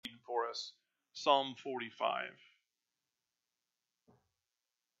us Psalm 45.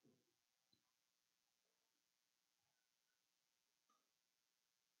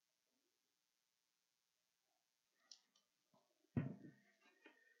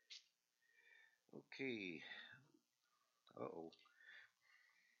 Okay. Uh-oh.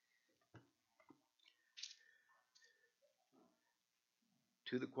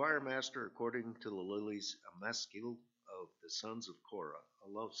 To the choir master, according to the lilies, a maskil of the sons of Korah, a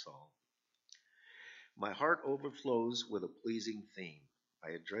love song. My heart overflows with a pleasing theme.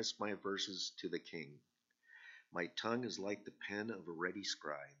 I address my verses to the king. My tongue is like the pen of a ready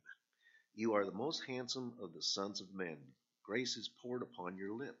scribe. You are the most handsome of the sons of men. Grace is poured upon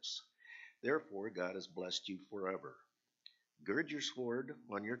your lips. Therefore, God has blessed you forever. Gird your sword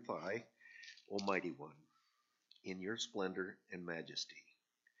on your thigh, O mighty one, in your splendor and majesty.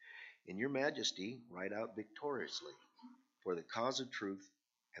 In your majesty, ride out victoriously for the cause of truth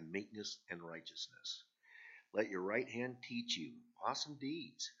and meekness and righteousness. Let your right hand teach you awesome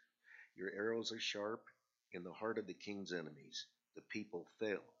deeds. Your arrows are sharp in the heart of the king's enemies. The people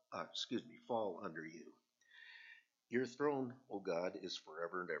fall under you. Your throne, O God, is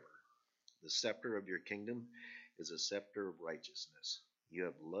forever and ever. The scepter of your kingdom is a scepter of righteousness. You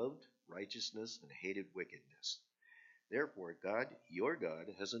have loved righteousness and hated wickedness. Therefore, God, your God,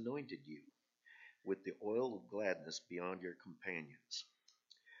 has anointed you with the oil of gladness beyond your companions.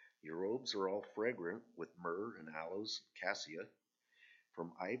 Your robes are all fragrant with myrrh and aloes, cassia.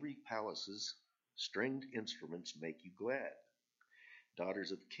 From ivory palaces, stringed instruments make you glad.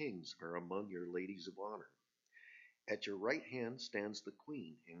 Daughters of kings are among your ladies of honor. At your right hand stands the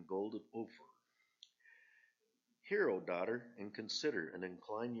queen in gold of Ophir. Hear, O daughter, and consider and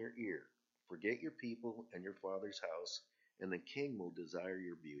incline your ear. Forget your people and your father's house, and the king will desire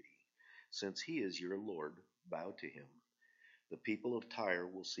your beauty. Since he is your Lord, bow to him. The people of Tyre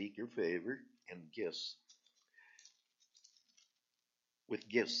will seek your favor and with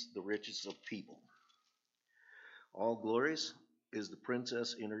gifts the richest of people. All glorious is the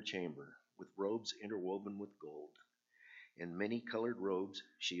princess in her chamber, with robes interwoven with gold. In many-colored robes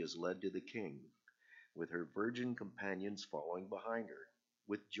she is led to the king, with her virgin companions following behind her.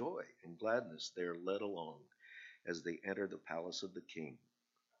 With joy and gladness they are led along as they enter the palace of the king.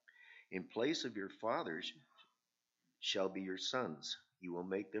 In place of your fathers shall be your sons. You will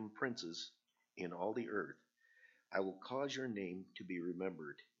make them princes in all the earth. I will cause your name to be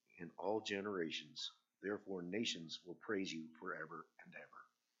remembered in all generations. Therefore, nations will praise you forever and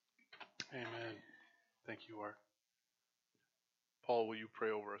ever. Amen. Thank you, Art. Paul, will you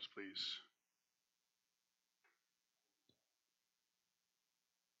pray over us, please?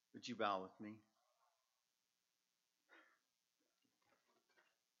 Would you bow with me?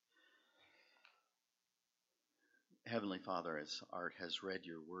 Heavenly Father, as Art has read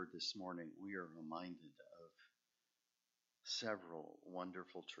your word this morning, we are reminded of several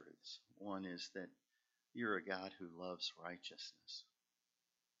wonderful truths. One is that you're a God who loves righteousness,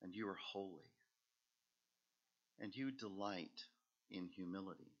 and you are holy, and you delight in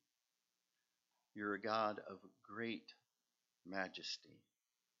humility. You're a God of great majesty,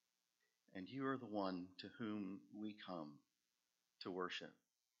 and you are the one to whom we come to worship.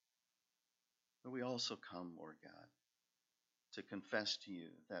 But we also come, Lord God, to confess to you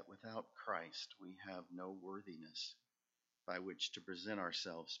that without Christ we have no worthiness by which to present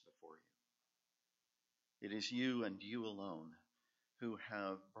ourselves before you. It is you and you alone who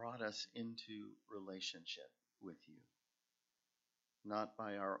have brought us into relationship with you, not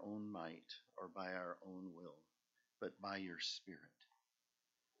by our own might or by our own will, but by your Spirit.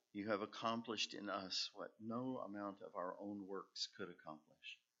 You have accomplished in us what no amount of our own works could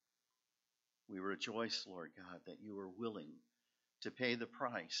accomplish. We rejoice, Lord God, that you are willing to pay the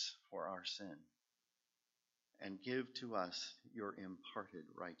price for our sin and give to us your imparted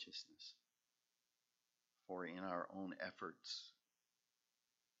righteousness. For in our own efforts,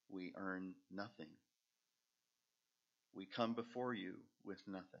 we earn nothing. We come before you with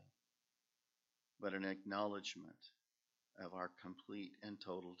nothing but an acknowledgement of our complete and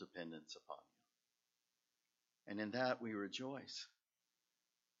total dependence upon you. And in that we rejoice,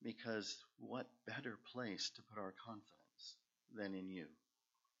 because what better place to put our confidence than in you?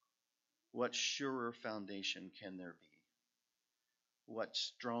 What surer foundation can there be? What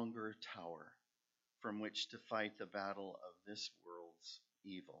stronger tower from which to fight the battle of this world's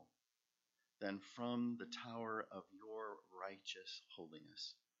evil than from the tower of your righteous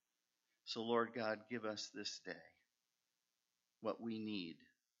holiness? So, Lord God, give us this day what we need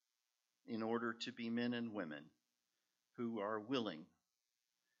in order to be men and women who are willing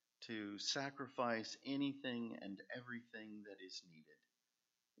to sacrifice anything and everything that is needed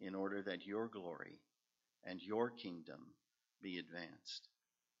in order that your glory and your kingdom be advanced.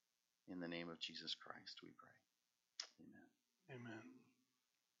 In the name of Jesus Christ, we pray. Amen. Amen.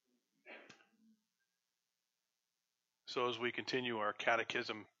 So as we continue our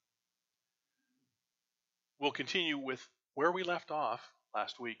catechism, we'll continue with where we left off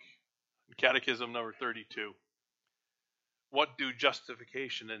last week. Catechism number 32. What do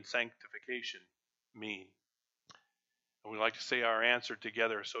justification and sanctification mean? And we'd like to say our answer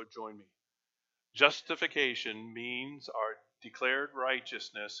together, so join me. Justification means our declared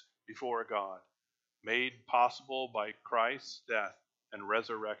righteousness before God, made possible by Christ's death and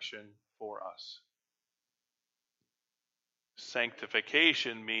resurrection for us.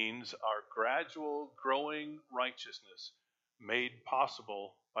 Sanctification means our gradual growing righteousness, made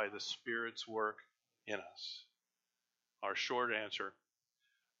possible by the Spirit's work in us. Our short answer: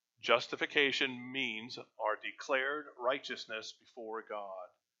 justification means our declared righteousness before God,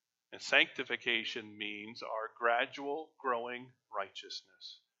 and sanctification means our gradual growing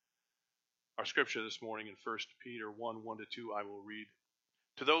righteousness. Our scripture this morning in 1 Peter 1:1-2, I will read.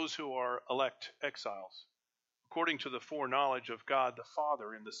 To those who are elect exiles, according to the foreknowledge of God the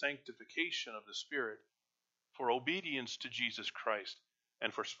Father in the sanctification of the Spirit, for obedience to Jesus Christ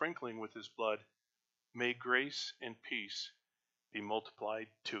and for sprinkling with his blood, may grace and peace be multiplied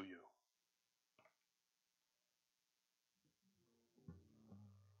to you.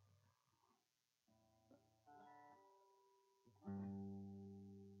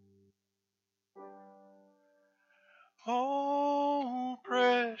 Oh,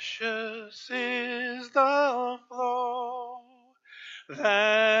 precious is the flow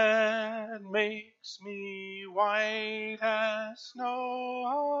that makes me white as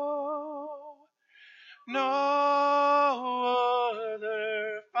snow. No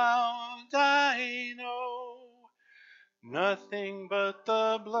other fount I know, nothing but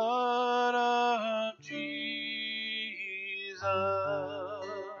the blood of Jesus.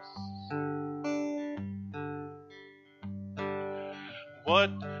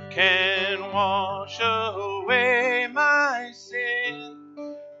 What can wash away my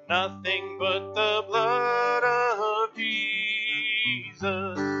sin? Nothing but the blood of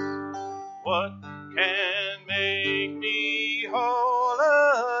Jesus. What can make me whole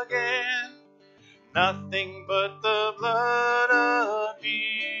again? Nothing but the blood of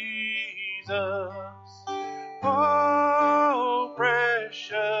Jesus. Oh,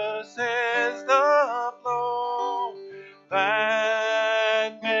 precious is the flow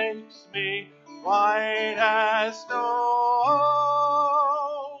that makes me white as snow.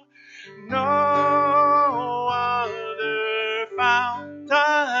 No other fount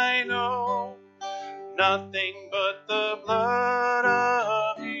I know, nothing but the blood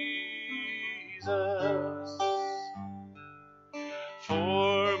of Jesus.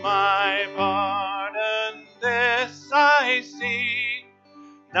 For my pardon this I seek,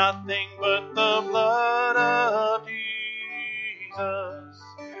 nothing but the blood of Jesus.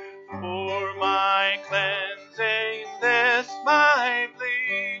 For my cleansing this my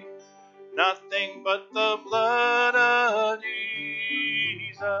plea, nothing but the blood of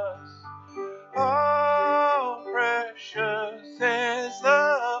Jesus. Oh, precious is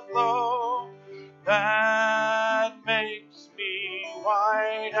the flow that makes me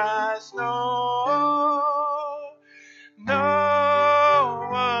white as snow. No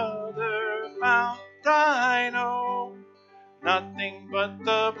other fount I know, nothing but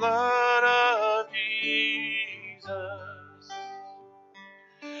the blood of Jesus.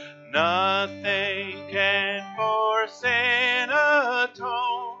 Nothing can for sin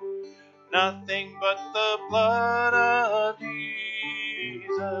atone, nothing but the blood of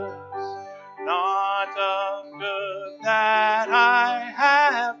Jesus. Not of good that I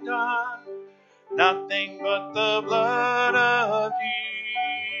have done, nothing but the blood of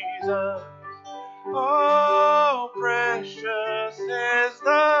Jesus. Oh, precious is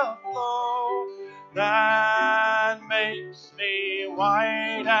the flow that makes me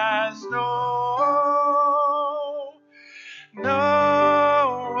white as snow.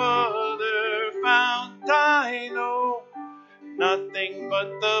 No other fount I know, nothing but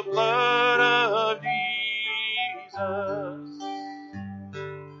the blood of Jesus.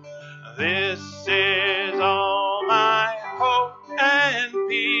 This is all my hope and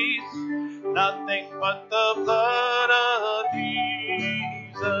peace, nothing but the blood of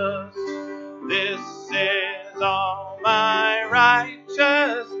Jesus. This is all my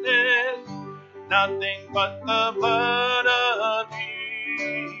righteousness, nothing but the blood of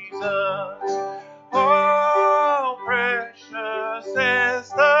Jesus. Oh, precious is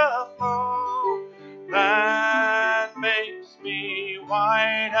the flow that makes me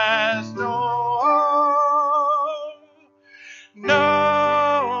white has no home. No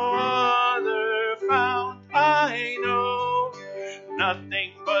other fount I know,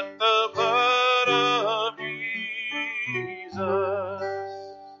 nothing but the blood of Jesus.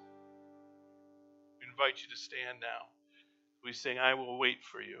 We invite you to stand now. We sing, I will wait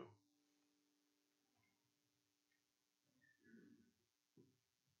for you.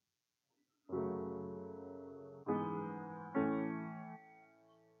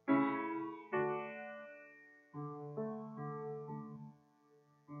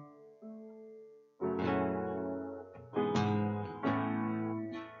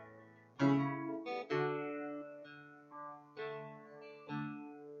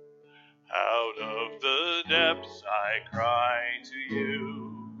 Out of the depths I cry to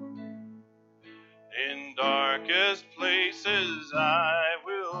you. In darkest places I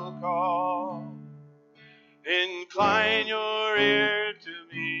will call. Incline your ear to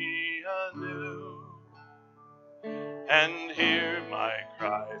me anew, and hear my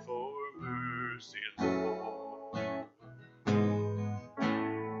cry for mercy, Lord.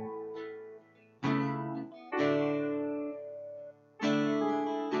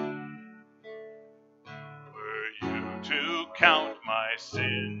 Were you to count my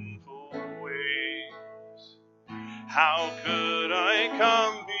sinful ways, how could I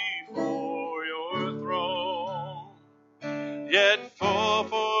come before your throne? Yet full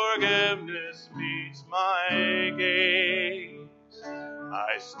forgiveness meets my gaze.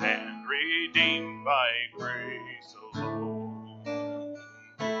 I stand redeemed by grace alone.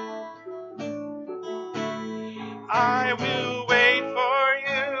 I will wait for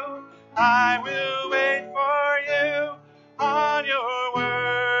you. I will wait for you. On your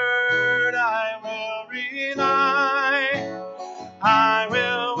word I will rely. I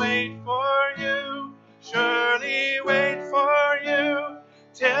will wait for you. Surely wait for you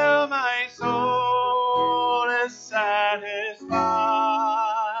till my soul is satisfied.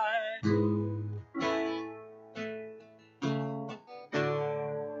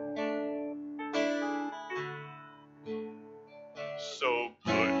 So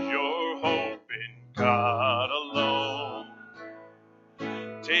put your hope in God alone.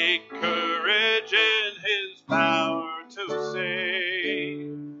 Take courage in His power to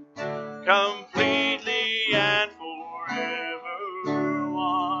save, completely and forever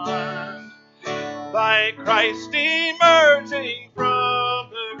one, by Christ emerging from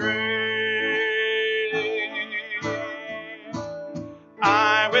the grave.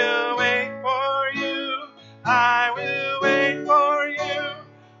 I will wait for you. I will wait for you.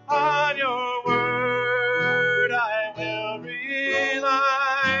 On your word I will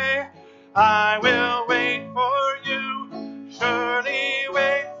rely. I will wait for you. Surely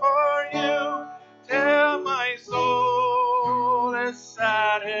wait for you till my soul is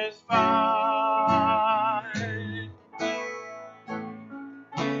satisfied.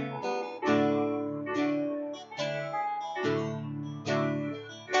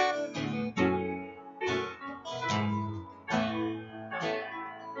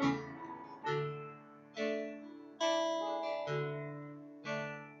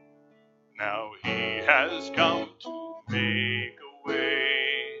 Now He has come to make a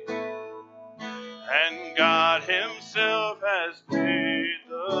way, and God Himself has paid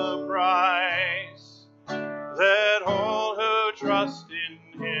the price. Let all who trust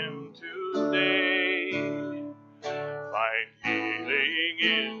in Him today find healing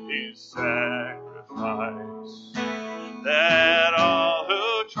in His sacrifice. Let all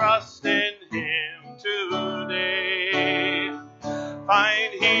who trust in Him today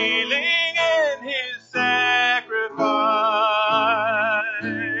find healing in His sacrifice.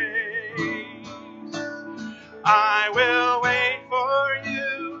 I will wait for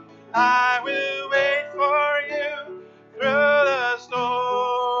you. I will wait for you through the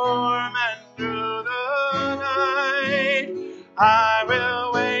storm and through the night. I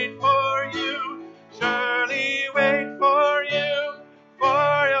will wait for you. Surely wait for you,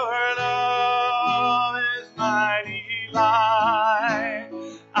 for your love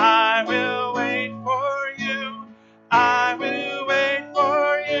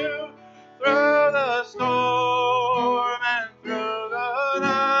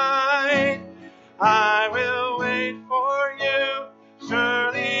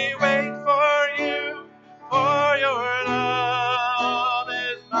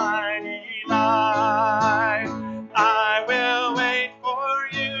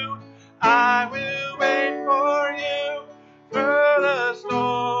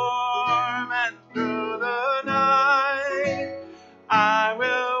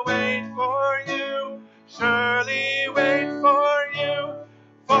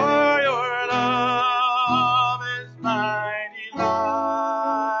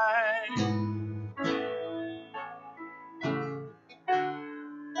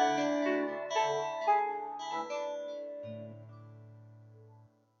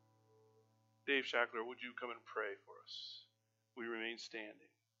Dave Shackler, would you come and pray for us? We remain standing.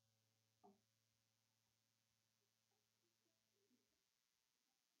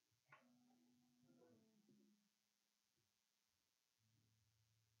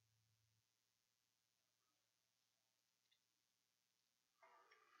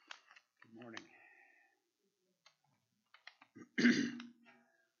 Good morning.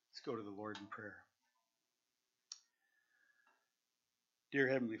 Let's go to the Lord in prayer. Dear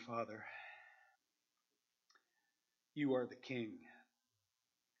Heavenly Father, you are the King,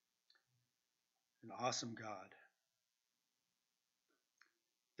 an awesome God.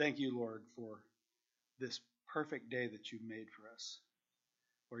 Thank you, Lord, for this perfect day that you've made for us.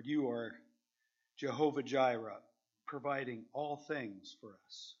 Lord, you are Jehovah Jireh, providing all things for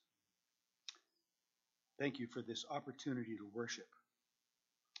us. Thank you for this opportunity to worship.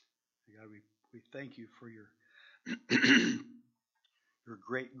 God, we thank you for your your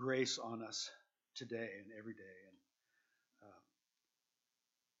great grace on us today and every day, and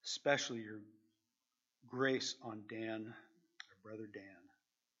especially your grace on Dan, our brother Dan.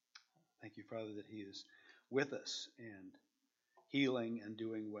 Thank you, Father, that he is with us and healing and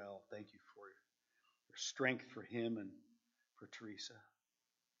doing well. Thank you for your strength for him and for Teresa.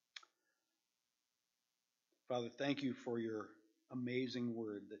 Father, thank you for your amazing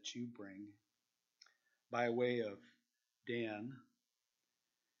word that you bring by way of Dan,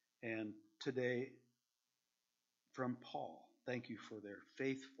 and today from Paul. Thank you for their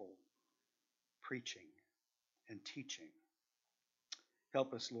faithful preaching and teaching.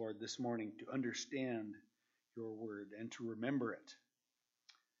 Help us, Lord, this morning to understand your word and to remember it,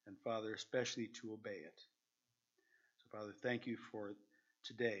 and Father, especially to obey it. So, Father, thank you for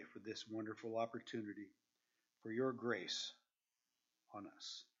today, for this wonderful opportunity, for your grace on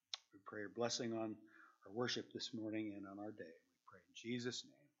us. We pray your blessing on our worship this morning and on our day. We pray in Jesus'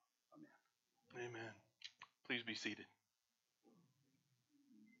 name. Amen. Amen. Please be seated.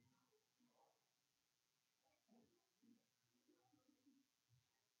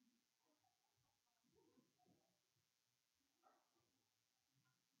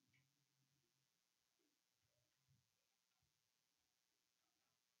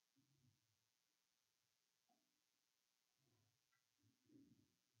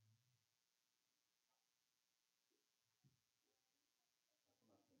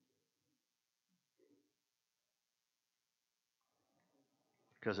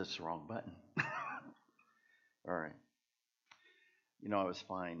 Because it's the wrong button. All right. You know, I was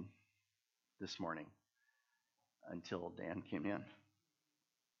fine this morning until Dan came in.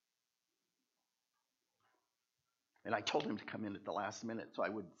 And I told him to come in at the last minute so I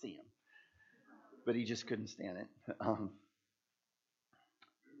wouldn't see him. But he just couldn't stand it.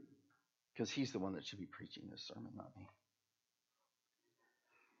 Because he's the one that should be preaching this sermon, not me.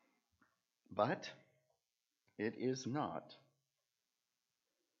 But it is not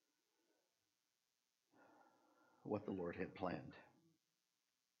what the Lord had planned.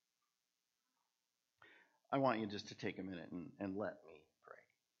 I want you just to take a minute and let me pray.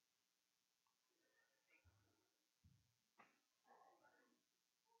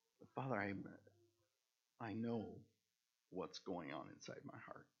 Father, I know what's going on inside my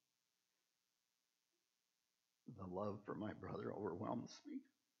heart. The love for my brother overwhelms me.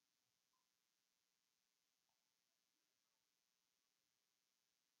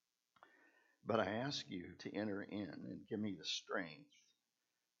 But I ask you to enter in and give me the strength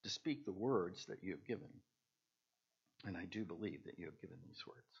to speak the words that you have given. And I do believe that you have given these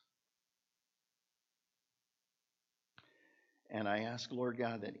words. And I ask, Lord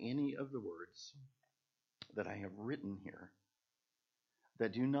God, that any of the words that I have written here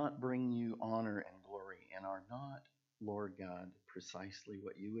that do not bring you honor and glory and are not, Lord God, precisely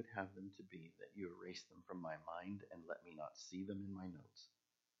what you would have them to be, that you erase them from my mind and let me not see them in my notes.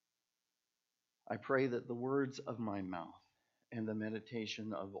 I pray that the words of my mouth and the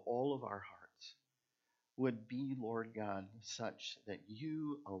meditation of all of our hearts would be, Lord God, such that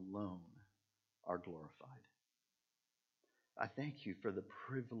you alone are glorified. I thank you for the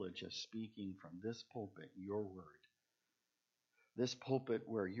privilege of speaking from this pulpit, your word. This pulpit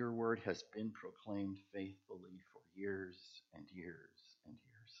where your word has been proclaimed faithfully for years and years and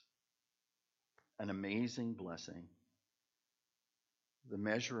years. An amazing blessing, the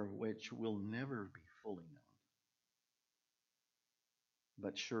measure of which will never be fully known,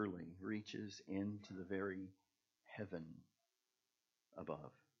 but surely reaches into the very heaven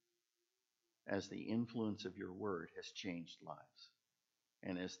above, as the influence of your word has changed lives,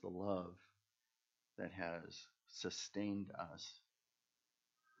 and as the love that has sustained us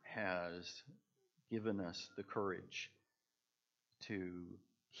has given us the courage to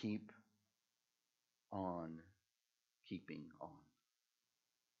keep on keeping on.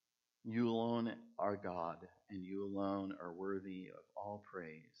 You alone are God, and you alone are worthy of all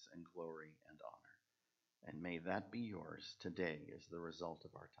praise and glory and honor. And may that be yours today as the result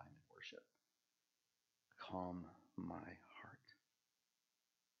of our time in worship. Calm my heart.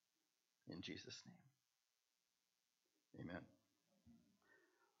 In Jesus' name. Amen.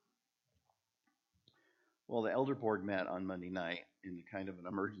 Well, the elder board met on Monday night in kind of an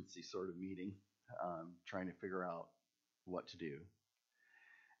emergency sort of meeting, trying to figure out what to do.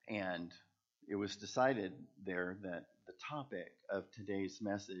 And it was decided there that the topic of today's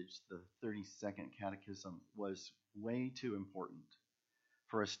message, the 32nd Catechism, was way too important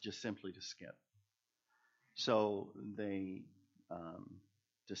for us just simply to skip. So we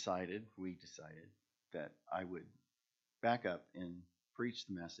decided that I would back up and preach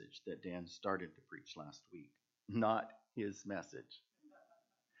the message that Dan started to preach last week, not his message.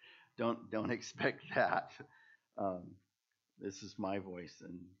 Don't expect that. This is my voice,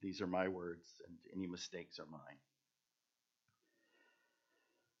 and these are my words, and any mistakes are mine.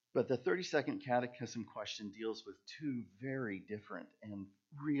 But the 32nd Catechism question deals with two very different and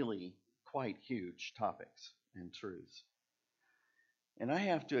really quite huge topics and truths. And I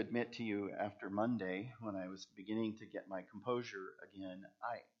have to admit to you, after Monday, when I was beginning to get my composure again,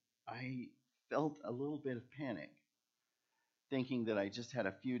 I felt a little bit of panic, thinking that I just had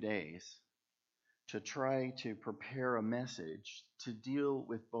a few days to try to prepare a message to deal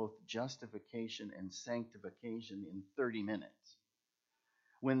with both justification and sanctification in 30 minutes.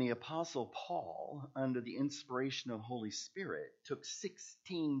 When the Apostle Paul, under the inspiration of the Holy Spirit, took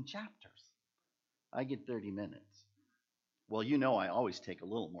 16 chapters. I get 30 minutes. Well, you know I always take a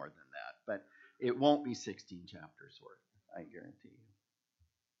little more than that, but it won't be 16 chapters worth, I guarantee you.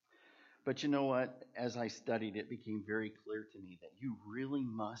 But you know what? As I studied, it became very clear to me that you really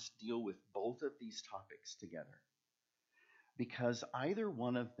must deal with both of these topics together, because either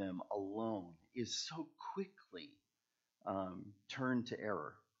one of them alone is so quickly turned to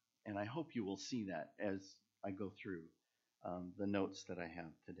error. And I hope you will see that as I go through the notes that I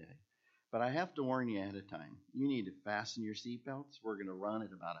have today. But I have to warn you ahead of time. You need to fasten your seatbelts. We're going to run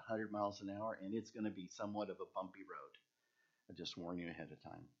at about 100 miles an hour, and it's going to be somewhat of a bumpy road. I just warn you ahead of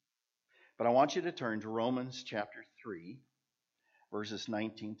time. But I want you to turn to Romans chapter 3, verses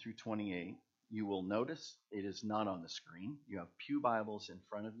 19 through 28. You will notice it is not on the screen. You have pew Bibles in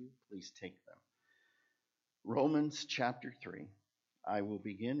front of you. Please take them. Romans chapter 3. I will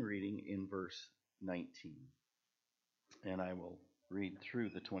begin reading in verse 19, and I will read through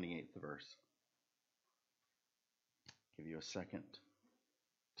the 28th verse. Give you a second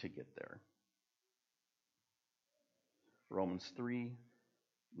to get there. Romans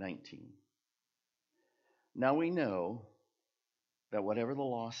 3:19. Now we know that whatever the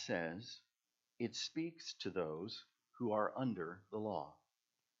law says, it speaks to those who are under the law,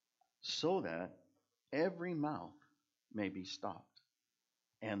 so that every mouth may be stopped,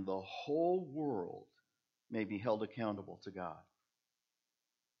 and the whole world may be held accountable to God.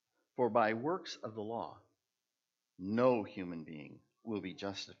 For by works of the law, no human being will be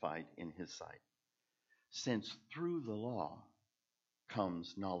justified in his sight, since through the law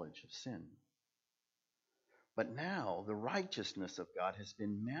comes knowledge of sin. But now the righteousness of God has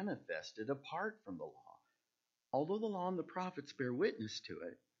been manifested apart from the law. Although the law and the prophets bear witness to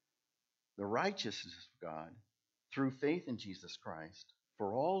it, the righteousness of God through faith in Jesus Christ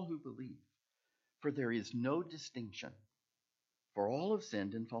for all who believe. For there is no distinction. For all have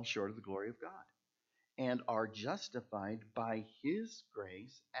sinned and fall short of the glory of God, and are justified by his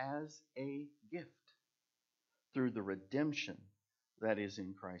grace as a gift through the redemption that is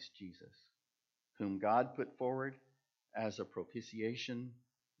in Christ Jesus, whom God put forward as a propitiation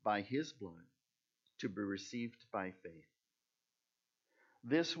by his blood to be received by faith.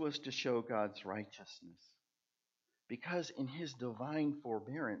 This was to show God's righteousness, because in his divine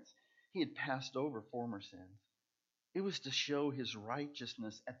forbearance he had passed over former sins. It was to show his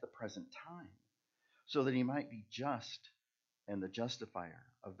righteousness at the present time, so that he might be just and the justifier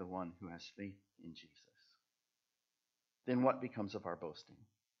of the one who has faith in Jesus. Then what becomes of our boasting?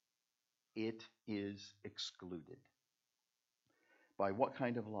 It is excluded. By what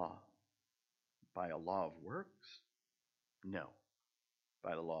kind of law? By a law of works? No,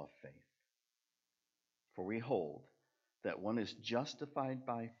 by the law of faith. For we hold that one is justified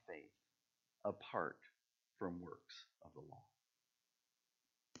by faith apart from works of the law.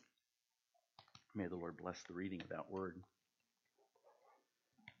 May the Lord bless the reading of that word.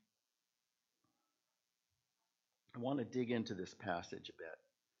 I want to dig into this passage a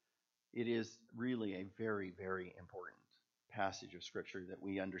bit. It is really a very, very important passage of Scripture that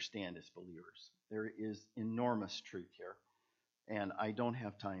we understand as believers. There is enormous truth here, and I don't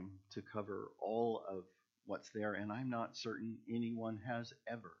have time to cover all of what's there, and I'm not certain anyone has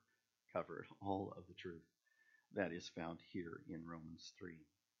ever covered all of the truth that is found here in Romans 3.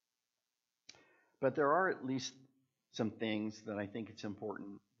 But there are at least some things that I think it's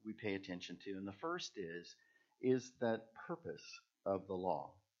important we pay attention to, and the first is that purpose of the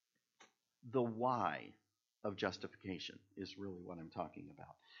law. The why of justification is really what I'm talking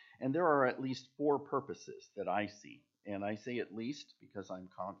about. And there are at least 4 purposes that I see. And I say at least because I'm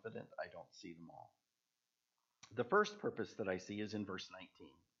confident I don't see them all. The first purpose that I see is in verse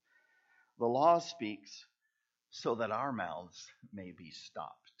 19. The law speaks so that our mouths may be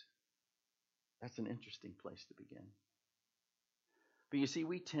stopped. That's an interesting place to begin. But you see,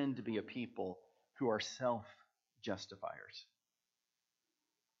 we tend to be a people who are self-justifiers.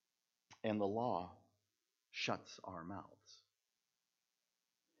 And the law shuts our mouths.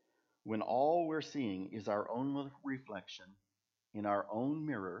 When all we're seeing is our own reflection in our own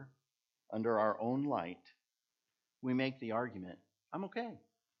mirror, under our own light, we make the argument, I'm okay.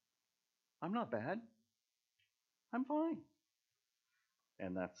 I'm not bad. I'm fine.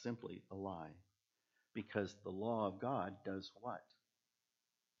 And that's simply a lie. Because the law of God does what?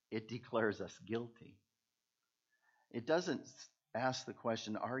 It declares us guilty. It doesn't ask the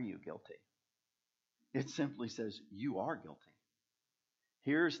question, are you guilty? It simply says, you are guilty.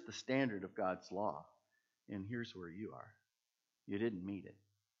 Here's the standard of God's law, and here's where you are. You didn't meet it.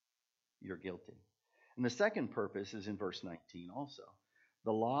 You're guilty. And the second purpose is in verse 19 also.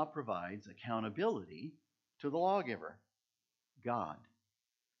 The law provides accountability to the lawgiver, God,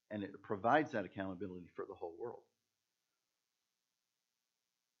 and it provides that accountability for the whole world.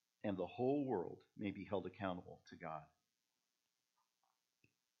 And the whole world may be held accountable to God.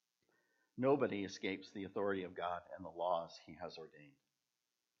 Nobody escapes the authority of God and the laws he has ordained.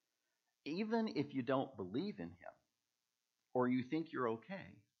 Even if you don't believe in him, or you think you're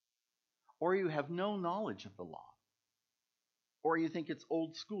okay, or you have no knowledge of the law, or you think it's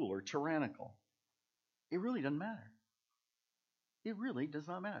old school or tyrannical, it really doesn't matter. It really does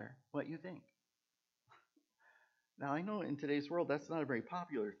not matter what you think. Now, I know in today's world that's not a very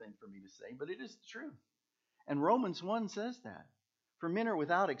popular thing for me to say, but it is the truth. And Romans 1 says that. For men are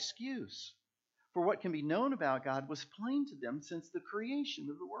without excuse. For what can be known about God was plain to them since the creation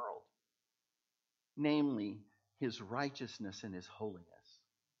of the world. Namely, his righteousness and his holiness.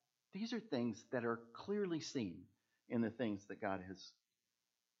 These are things that are clearly seen in the things that God has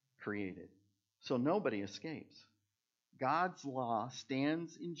created. So nobody escapes. God's law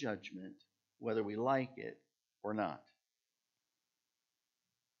stands in judgment whether we like it or not.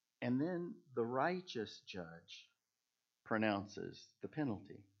 And then the righteous judge pronounces the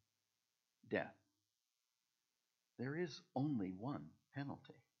penalty, death. There is only one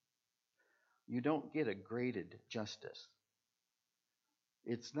penalty. You don't get a graded justice.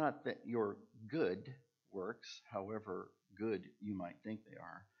 It's not that your good works, however good you might think they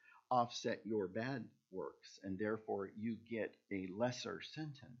are, offset your bad works, and therefore you get a lesser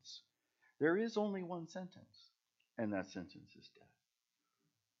sentence. There is only one sentence, and that sentence is death.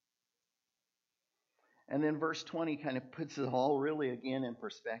 And then verse 20 kind of puts it all really again in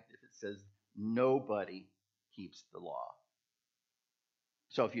perspective. It says, nobody keeps the law.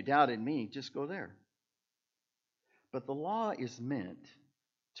 So if you doubted me, just go there. But the law isn't meant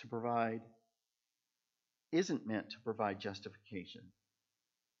to provide justification.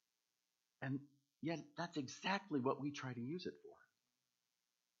 And yet that's exactly what we try to use it for.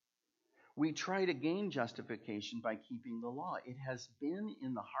 We try to gain justification by keeping the law. It has been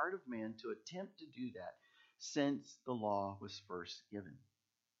in the heart of man to attempt to do that since the law was first given.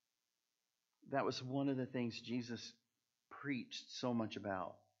 That was one of the things Jesus preached so much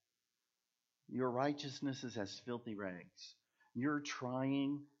about. Your righteousness is as filthy rags. You're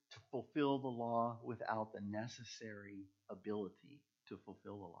trying to fulfill the law without the necessary ability to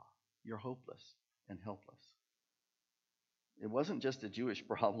fulfill the law. You're hopeless and helpless. It wasn't just a Jewish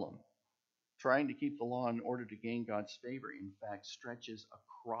problem. Trying to keep the law in order to gain God's favor, in fact, stretches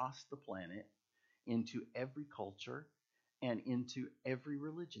across the planet into every culture and into every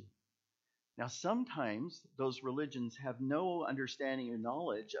religion. Now, sometimes those religions have no understanding or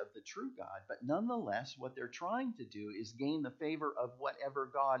knowledge of the true God, but nonetheless, what they're trying to do is gain the favor of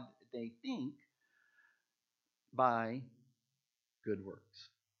whatever God they think by good works.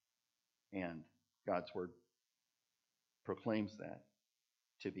 And God's word proclaims that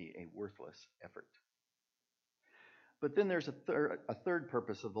to be a worthless effort. But then there's a third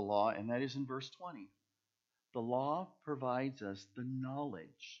purpose of the law, and that is in verse 20. The law provides us the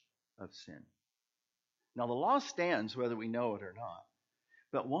knowledge of sin. Now, the law stands whether we know it or not.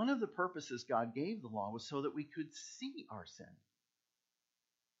 But one of the purposes God gave the law was so that we could see our sin.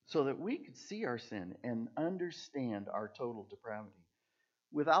 So that we could see our sin and understand our total depravity.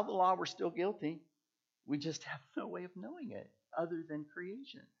 Without the law, we're still guilty. We just have no way of knowing it other than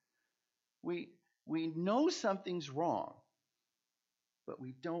creation. We know something's wrong, but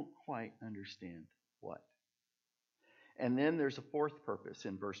we don't quite understand what. And then there's a fourth purpose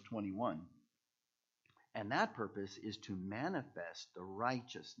in verse 21. And that purpose is to manifest the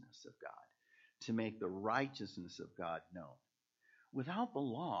righteousness of God, to make the righteousness of God known. Without the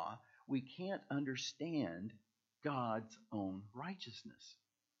law, we can't understand God's own righteousness.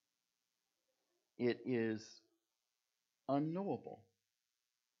 It is unknowable.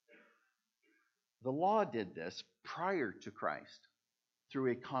 The law did this prior to Christ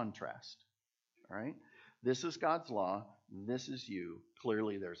through a contrast. All right? This is God's law. This is you.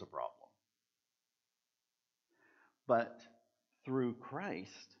 Clearly, there's a problem. But through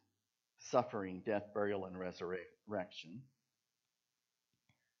Christ, suffering, death, burial, and resurrection,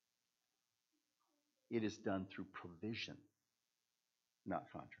 it is done through provision, not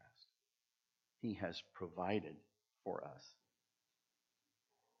contrast. He has provided for us.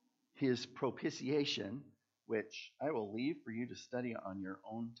 His propitiation, which I will leave for you to study on your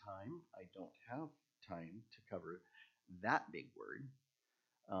own time. I don't have time to cover that big word,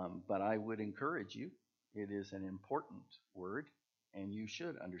 but I would encourage you. It is an important word, and you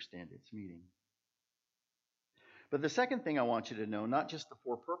should understand its meaning. But the second thing I want you to know, not just the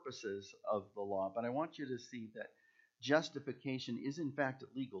four purposes of the law, but I want you to see that justification is in fact a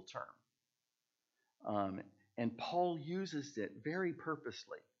legal term. And Paul uses it very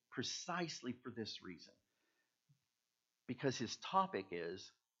purposely, precisely for this reason. Because his topic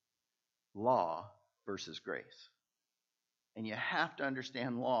is law versus grace. And you have to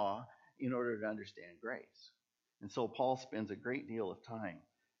understand law in order to understand grace. And so Paul spends a great deal of time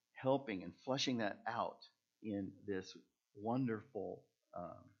helping and fleshing that out in this wonderful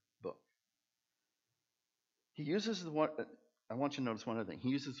book. He uses the word, I want you to notice one other thing. He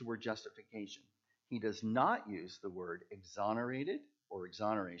uses the word justification. He does not use the word exonerated or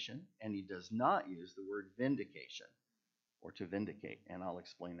exoneration, and he does not use the word vindication or to vindicate, and I'll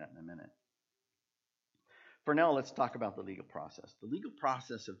explain that in a minute. For now, let's talk about the legal process. The legal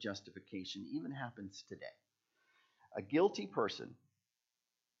process of justification even happens today. A guilty person,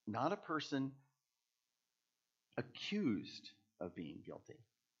 not a person accused of being guilty,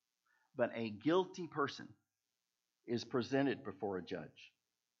 but a guilty person is presented before a judge.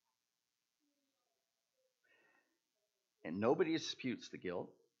 And nobody disputes the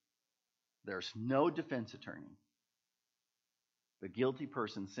guilt. There's no defense attorney. The guilty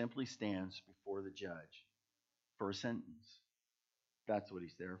person simply stands before the judge for a sentence. That's what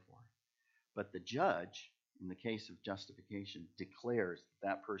he's there for. But the judge, in the case of justification, declares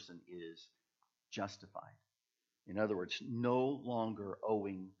that person is justified. In other words, no longer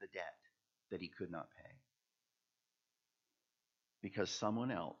owing the debt that he could not pay. Because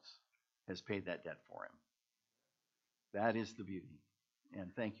someone else has paid that debt for him. That is the beauty.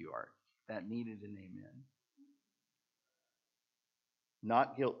 And thank you, Art. That needed an amen.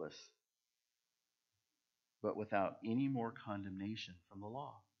 Not guiltless, but without any more condemnation from the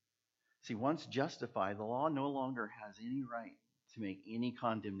law. See, once justified, the law no longer has any right to make any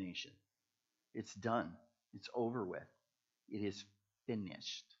condemnation. It's done. It's over with. It is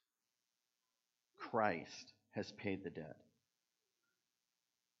finished. Christ has paid the debt.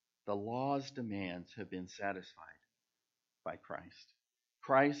 The law's demands have been satisfied by Christ.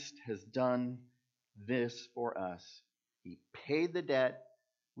 Christ has done this for us. He paid the debt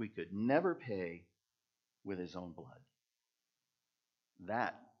we could never pay with his own blood.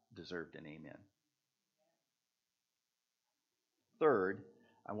 That deserved an amen. Third,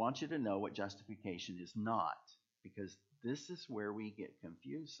 I want you to know what justification is not, because this is where we get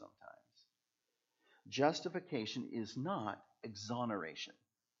confused sometimes. Justification is not exoneration.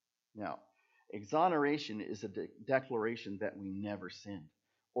 Now, exoneration is a declaration that we never sinned,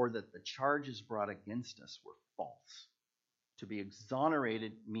 or that the charges brought against us were false. To be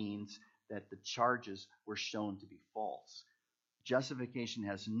exonerated means that the charges were shown to be false. Justification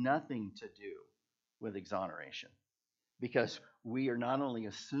has nothing to do with exoneration, because we are not only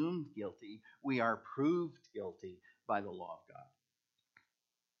assumed guilty, we are proved guilty by the law of God.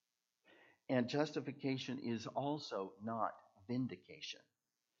 And justification is also not vindication.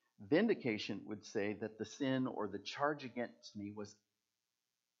 Vindication would say that the sin or the charge against me was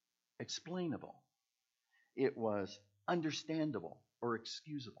explainable. It was understandable or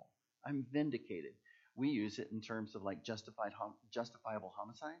excusable. I'm vindicated. We use it in terms of like justifiable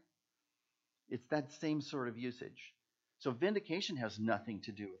homicide. It's that same sort of usage. So vindication has nothing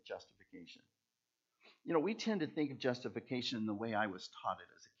to do with justification. You know, we tend to think of justification in the way I was taught it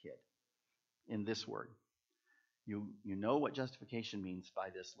as a kid, in this word. You know what justification means by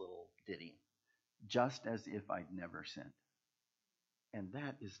this little ditty. Just as if I'd never sinned. And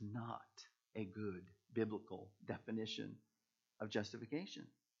that is not a good biblical definition of justification.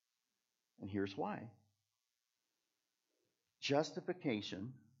 And here's why.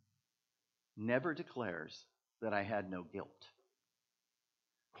 Justification never declares that I had no guilt.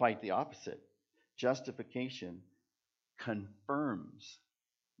 Quite the opposite. Justification confirms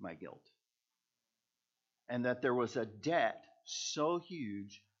my guilt. And that there was a debt so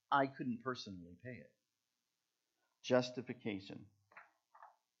huge I couldn't personally pay it. Justification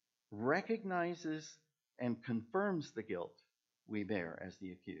recognizes and confirms the guilt we bear as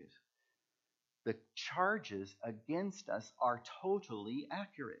the accused. The charges against us are totally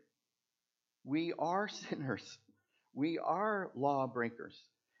accurate. We are sinners. We are lawbreakers.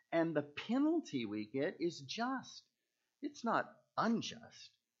 And the penalty we get is just. It's not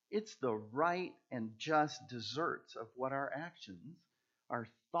unjust. It's the right and just deserts of what our actions, our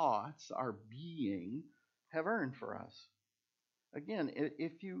thoughts, our being have earned for us. Again,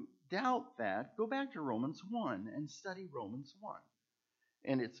 if you doubt that, go back to Romans 1 and study Romans 1.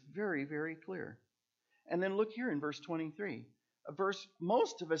 And it's very, very clear. And then look here in verse 23. A verse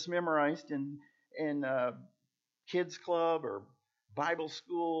most of us memorized in kids club or Bible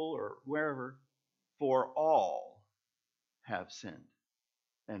school or wherever. For all have sinned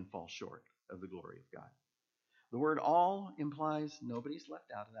and fall short of the glory of God. The word all implies nobody's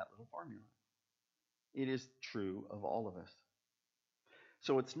left out of that little formula. It is true of all of us.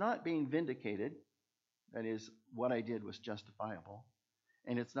 So it's not being vindicated, that is, what I did was justifiable,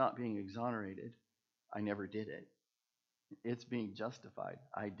 and it's not being exonerated, I never did it. It's being justified,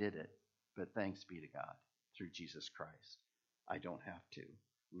 I did it, but thanks be to God through Jesus Christ. I don't have to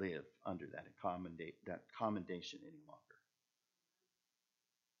live under that commendation any longer.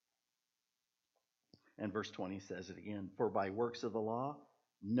 And verse 20 says it again, for by works of the law,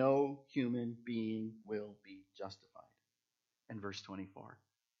 no human being will be justified. And verse 24,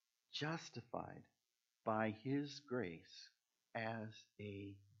 justified by his grace as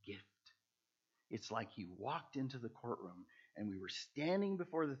a gift. It's like he walked into the courtroom and we were standing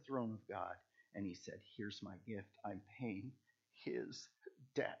before the throne of God and he said, here's my gift. I'm paying his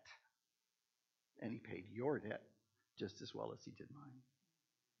debt. And he paid your debt just as well as he did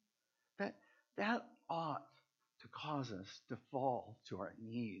mine. That ought to cause us to fall to our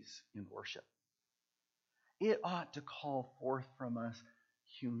knees in worship. It ought to call forth from us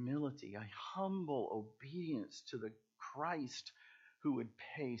humility, a humble obedience to the Christ who would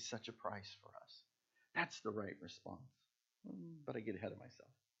pay such a price for us. That's the right response. But I get ahead of myself.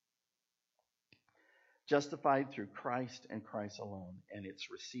 Justified through Christ and Christ alone, and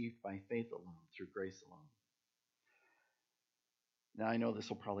it's received by faith alone, through grace alone. Now, I know this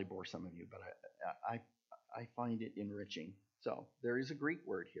will probably bore some of you, but I find it enriching. So, there is a Greek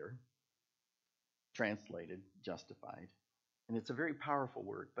word here, translated justified. And it's a very powerful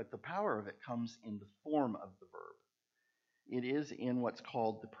word, but the power of it comes in the form of the verb. It is in what's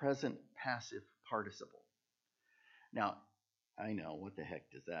called the present passive participle. Now, I know, what the heck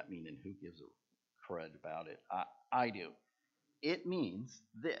does that mean and who gives a crud about it? I do. It means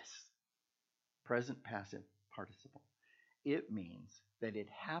this, present passive participle. It means that it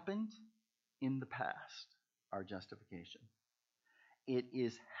happened in the past, our justification. It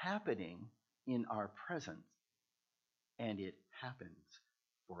is happening in our present, and it happens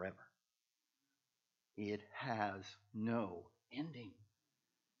forever. It has no ending.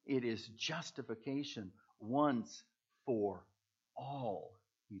 It is justification once for all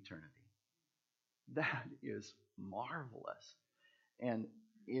eternity. That is marvelous, and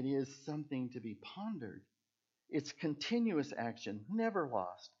it is something to be pondered. It's continuous action, never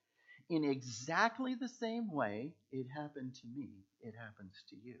lost. In exactly the same way it happened to me, it happens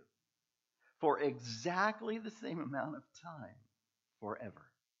to you. For exactly the same amount of time, forever.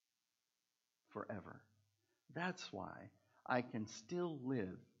 Forever. That's why I can still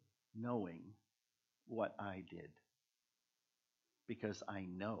live knowing what I did. Because I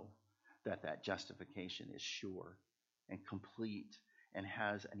know that justification is sure and complete and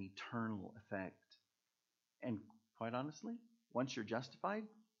has an eternal effect. And quite honestly, once you're justified,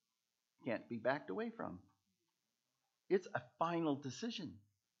 can't be backed away from. It's a final decision.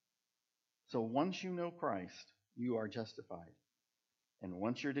 So once you know Christ, you are justified. And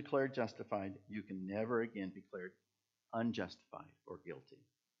once you're declared justified, you can never again be declared unjustified or guilty.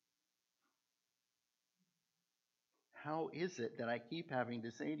 How is it that I keep having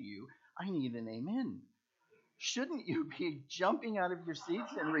to say to you, I need an amen. Shouldn't you be jumping out of your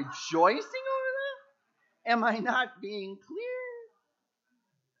seats and rejoicing over that? Am I not being clear?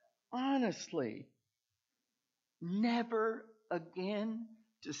 Honestly, never again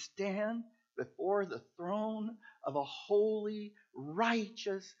to stand before the throne of a holy,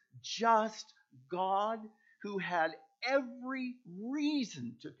 righteous, just God who had every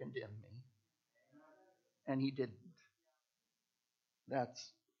reason to condemn me. And he didn't.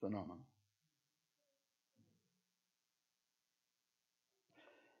 That's phenomenal.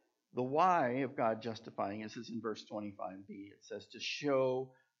 The why of God justifying us is in verse 25b. It says to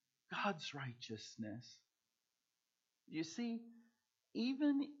show God's righteousness. You see,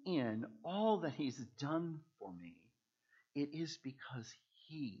 even in all that he's done for me, it is because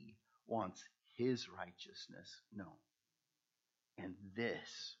he wants his righteousness known. And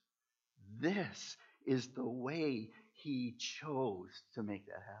this is the way he chose to make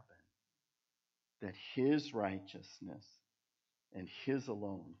that happen. That his righteousness and his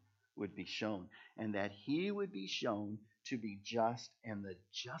alone would be shown, and that he would be shown to be just and the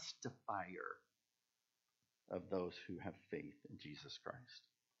justifier of those who have faith in Jesus Christ.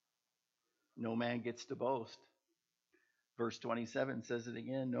 No man gets to boast. Verse 27 says it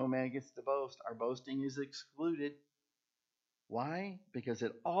again, no man gets to boast. Our boasting is excluded. Why? Because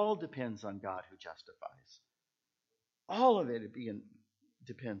it all depends on God who justifies. All of it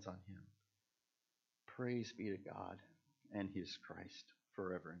depends on him. Praise be to God and his Christ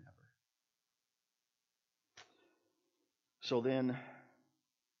forever and ever. So then,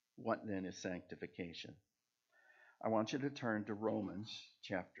 what then is sanctification? I want you to turn to Romans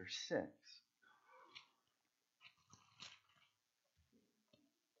chapter 6.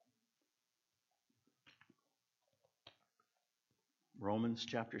 Romans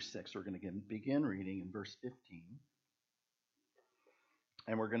chapter 6. We're going to begin reading in verse 15.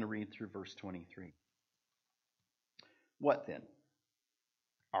 And we're going to read through verse 23. What then?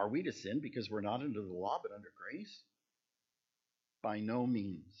 Are we to sin because we're not under the law but under grace? By no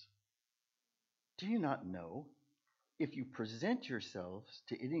means. Do you not know? If you present yourselves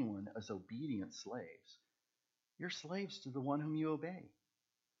to anyone as obedient slaves, you're slaves to the one whom you obey,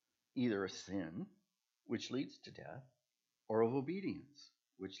 either of sin, which leads to death, or of obedience,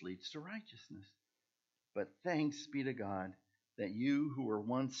 which leads to righteousness. But thanks be to God that you who were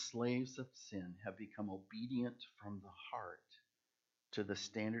once slaves of sin have become obedient from the heart to the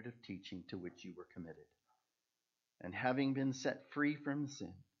standard of teaching to which you were committed. And having been set free from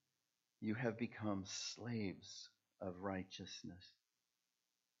sin, you have become slaves of righteousness.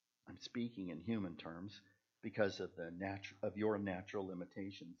 I'm speaking in human terms because of your natural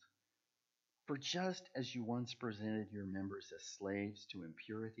limitations. For just as you once presented your members as slaves to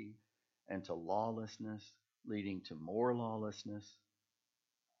impurity and to lawlessness, leading to more lawlessness,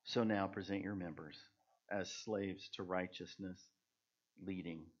 so now present your members as slaves to righteousness,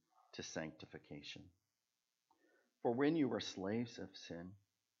 leading to sanctification. For when you were slaves of sin,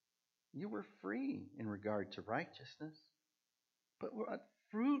 you were free in regard to righteousness. But what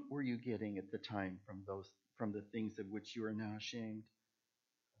fruit were you getting at the time from the things of which you are now ashamed?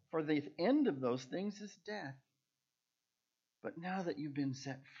 For the end of those things is death. But now that you've been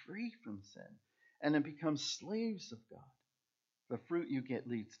set free from sin and have become slaves of God, the fruit you get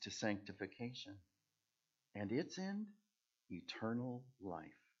leads to sanctification. And its end, eternal life.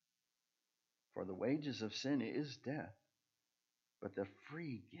 For the wages of sin is death, but the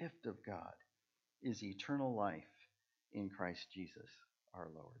free gift of God is eternal life in Christ Jesus our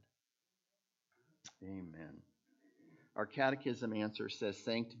Lord. Amen. Our catechism answer says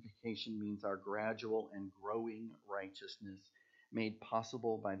sanctification means our gradual and growing righteousness made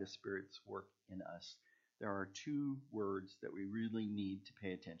possible by the Spirit's work in us. There are two words that we really need to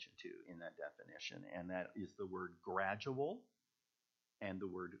pay attention to in that definition, and that is the word gradual and the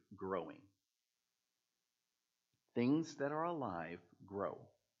word growing. Things that are alive grow.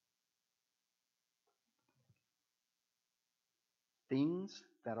 Things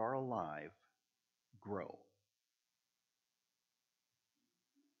that are alive grow.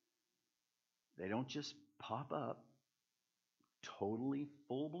 They don't just pop up totally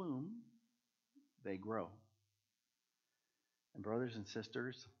full bloom. They grow. And brothers and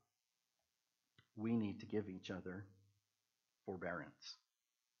sisters, we need to give each other forbearance.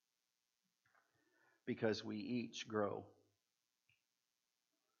 Because we each grow.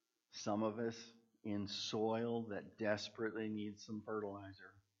 Some of us in soil that desperately needs some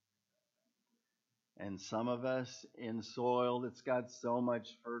fertilizer. And some of us in soil that's got so much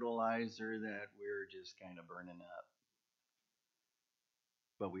fertilizer that we're just kind of burning up.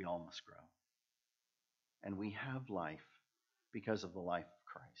 But we all must grow. And we have life because of the life of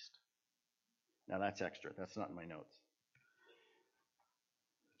Christ. Now that's extra. That's not in my notes.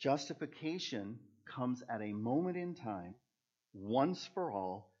 Justification comes at a moment in time, once for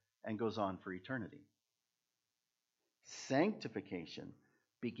all, and goes on for eternity. Sanctification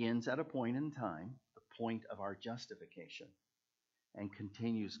begins at a point in time, the point of our justification, and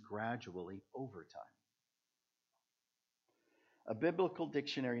continues gradually over time. A biblical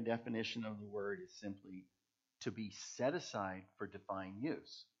dictionary definition of the word is simply to be set aside for divine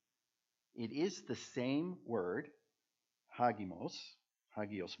use. It is the same word, hagiosmos,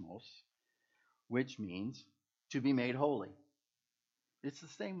 which means to be made holy. It's the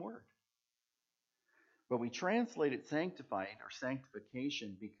same word. But we translate it sanctified or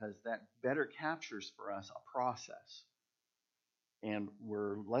sanctification because that better captures for us a process. And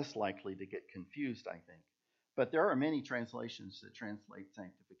we're less likely to get confused, I think. But there are many translations that translate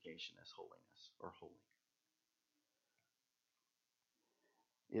sanctification as holiness or holy.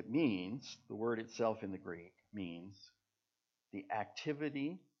 It means, the word itself in the Greek means the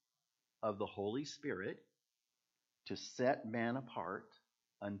activity of the Holy Spirit to set man apart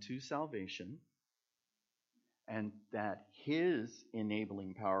unto salvation, and that his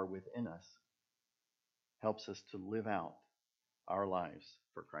enabling power within us helps us to live out our lives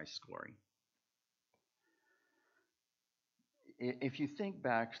for Christ's glory. If you think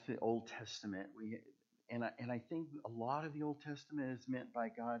back to the Old Testament, I think a lot of the Old Testament is meant by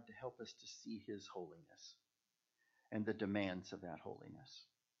God to help us to see his holiness and the demands of that holiness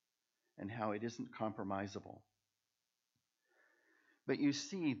and how it isn't compromisable. But you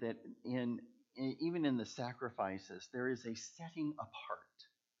see that even in the sacrifices, there is a setting apart.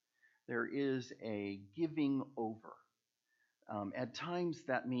 There is a giving over. At times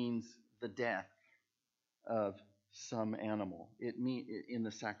that means the death of some animal in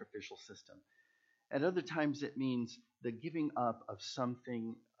the sacrificial system. At other times it means the giving up of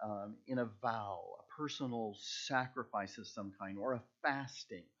something in a vow, a personal sacrifice of some kind, or a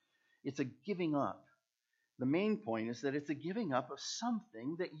fasting. It's a giving up. The main point is that it's a giving up of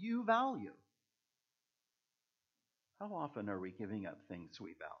something that you value. How often are we giving up things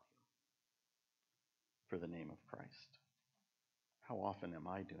we value for the name of Christ? How often am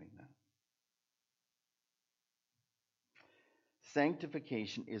I doing that?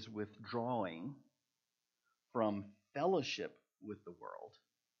 Sanctification is withdrawing from fellowship with the world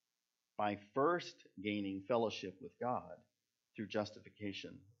by first gaining fellowship with God through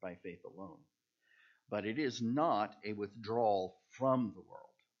justification by faith alone. But it is not a withdrawal from the world.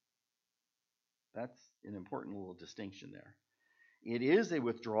 That's an important little distinction there. It is a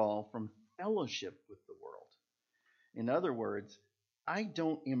withdrawal from fellowship with the world. In other words, I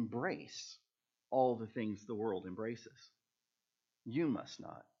don't embrace all the things the world embraces. You must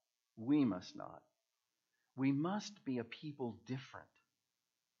not. We must not. We must be a people different,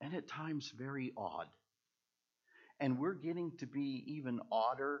 and at times very odd. And we're getting to be even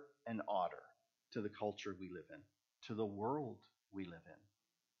odder and odder to the culture we live in, to the world we live in.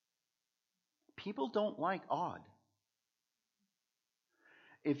 People don't like odd.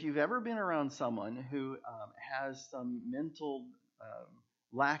 If you've ever been around someone who has some mental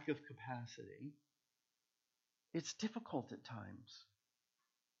lack of capacity, it's difficult at times.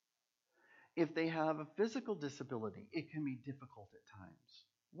 If they have a physical disability, it can be difficult at times.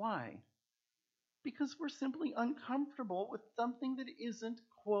 Why? Because we're simply uncomfortable with something that isn't,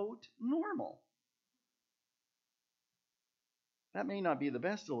 quote, normal. That may not be the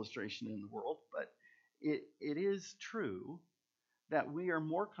best illustration in the world, but it is true that we are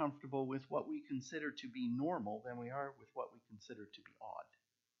more comfortable with what we consider to be normal than we are with what we consider to be odd.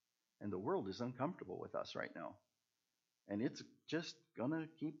 And the world is uncomfortable with us right now. And it's just going to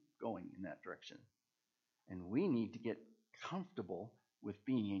keep going in that direction. And we need to get comfortable with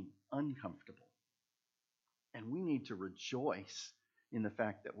being uncomfortable. And we need to rejoice in the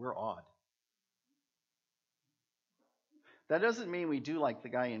fact that we're odd. That doesn't mean we do like the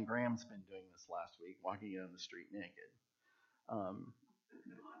guy in Graham's been doing this last week, walking down the street naked.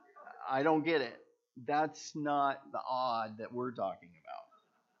 I don't get it. That's not the odd that we're talking about.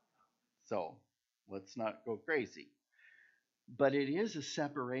 So let's not go crazy. But it is a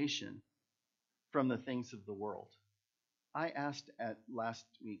separation from the things of the world. I asked at last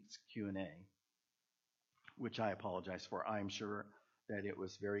week's Q&A, which I apologize for. I'm sure that it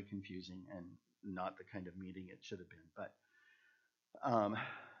was very confusing and not the kind of meeting it should have been. But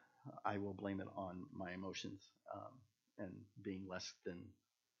I will blame it on my emotions and being less than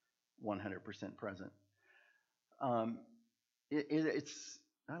 100% present.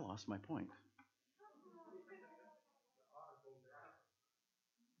 I lost my point.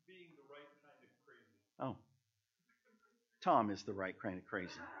 Being the right kind of crazy. Oh. Tom is the right kind of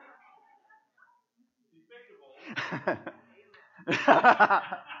crazy.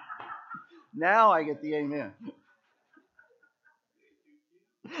 Now I get the amen.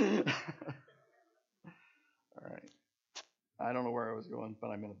 All right. I don't know where I was going, but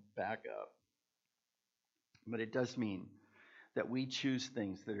I'm going to back up. But it does mean that we choose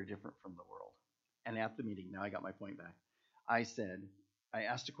things that are different from the world. And at the meeting, now I got my point back, I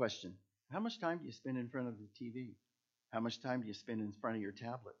asked a question. How much time do you spend in front of the TV? How much time do you spend in front of your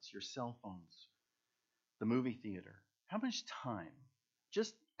tablets, your cell phones, the movie theater? How much time?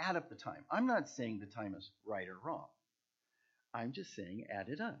 Just add up the time. I'm not saying the time is right or wrong. I'm just saying add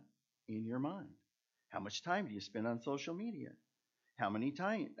it up in your mind. How much time do you spend on social media? How much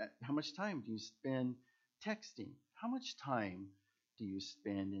time do you spend texting? How much time do you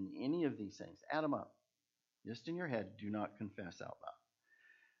spend in any of these things? Add them up. Just in your head, do not confess out loud.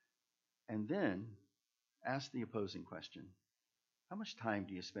 And then ask the opposing question. How much time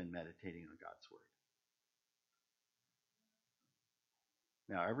do you spend meditating on God's Word?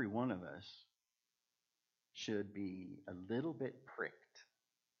 Now, every one of us should be a little bit pricked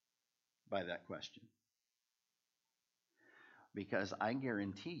by that question. Because I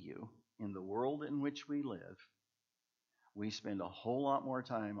guarantee you, in the world in which we live, we spend a whole lot more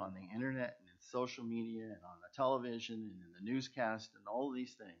time on the internet and in social media and on the television and in the newscast and all of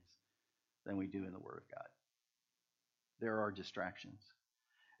these things than we do in the Word of God. There are distractions.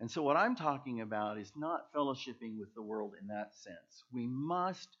 And so what I'm talking about is not fellowshipping with the world in that sense. We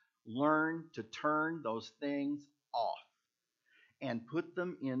must learn to turn those things off and put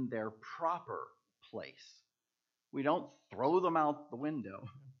them in their proper place. We don't throw them out the window.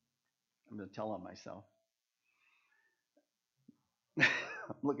 I'm going to tell on myself. I'm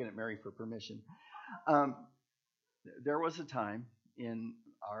looking at Mary for permission. There was a time in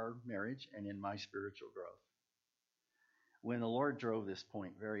our marriage and in my spiritual growth when the Lord drove this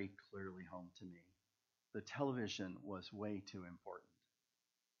point very clearly home to me. The television was way too important.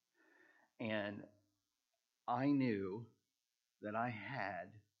 And I knew that I had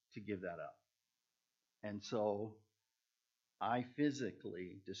to give that up. And so I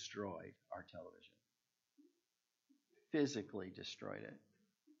physically destroyed our television. Physically destroyed it.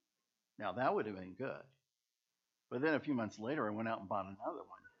 Now, that would have been good. But then a few months later, I went out and bought another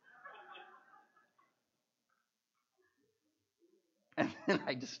one. And then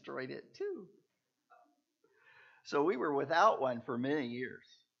I destroyed it too. So we were without one for many years.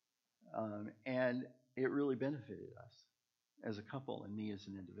 And it really benefited us as a couple and me as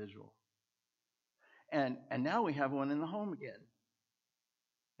an individual. And now we have one in the home again.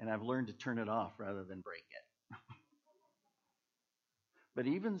 And I've learned to turn it off rather than break it. But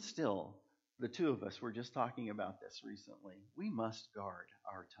even still, the two of us were just talking about this recently. We must guard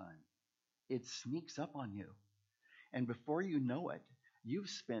our time. It sneaks up on you. And before you know it, you've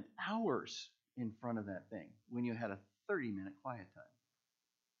spent hours in front of that thing when you had a 30-minute quiet time.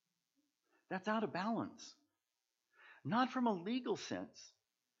 That's out of balance. Not from a legal sense.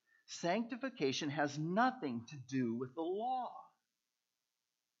 Sanctification has nothing to do with the law.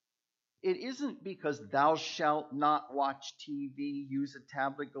 It isn't because thou shalt not watch TV, use a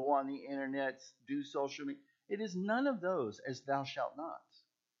tablet, go on the internet, do social media. It is none of those as thou shalt not.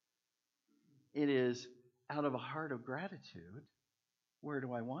 It is out of a heart of gratitude, where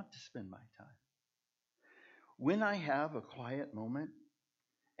do I want to spend my time? When I have a quiet moment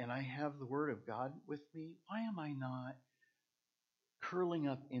and I have the Word of God with me, why am I not curling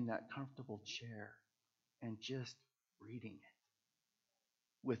up in that comfortable chair and just reading it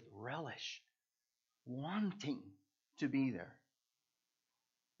with relish, wanting to be there?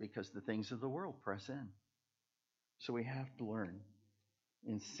 Because the things of the world press in. So we have to learn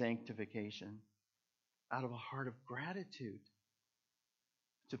in sanctification, out of a heart of gratitude,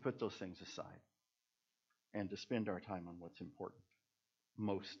 to put those things aside and to spend our time on what's important,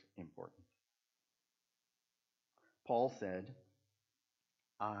 most important. Paul said,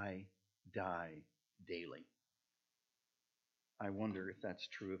 I die daily. I wonder if that's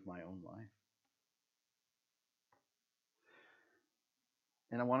true of my own life.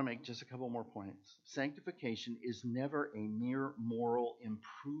 And I want to make just a couple more points. Sanctification is never a mere moral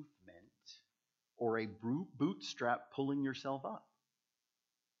improvement or a bootstrap pulling yourself up.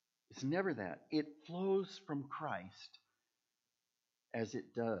 It's never that. It flows from Christ as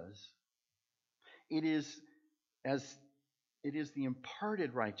it does. It is the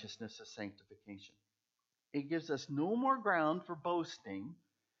imparted righteousness of sanctification. It gives us no more ground for boasting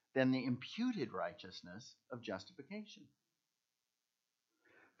than the imputed righteousness of justification.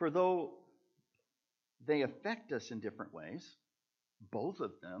 For though they affect us in different ways, both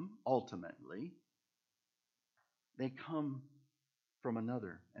of them ultimately, they come from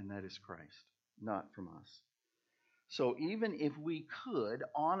another, and that is Christ, not from us. So even if we could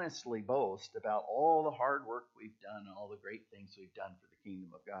honestly boast about all the hard work we've done, all the great things we've done for the kingdom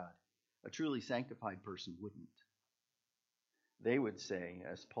of God, a truly sanctified person wouldn't. They would say,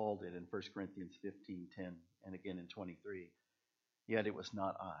 as Paul did in 1 Corinthians 15:10 and again in 23, yet it was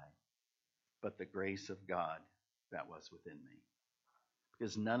not I, but the grace of God that was within me.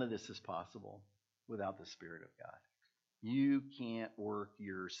 Because none of this is possible without the Spirit of God. You can't work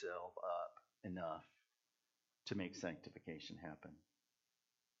yourself up enough to make sanctification happen.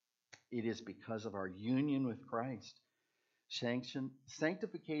 It is because of our union with Christ.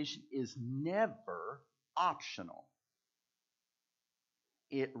 Sanctification is never optional.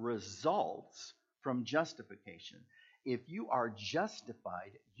 It results from justification. If you are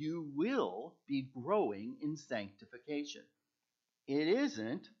justified, you will be growing in sanctification. It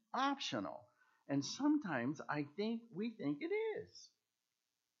isn't optional. And sometimes we think it is.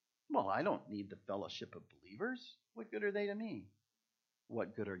 Well, I don't need the fellowship of believers. What good are they to me?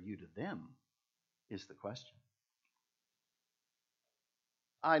 What good are you to them is the question.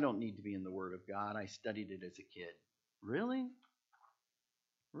 I don't need to be in the Word of God. I studied it as a kid. Really?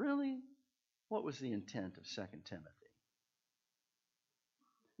 Really? What was the intent of 2 Timothy?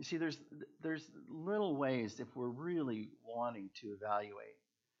 You see, there's little ways, if we're really wanting to evaluate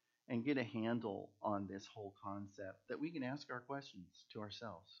and get a handle on this whole concept, that we can ask our questions to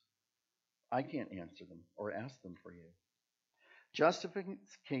ourselves. I can't answer them or ask them for you.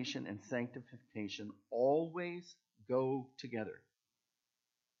 Justification and sanctification always go together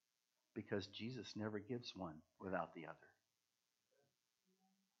because Jesus never gives one without the other.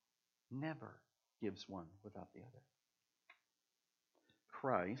 Never gives one without the other.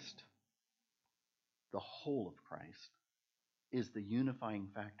 Christ, the whole of Christ, is the unifying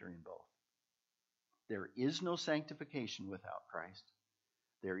factor in both. There is no sanctification without Christ.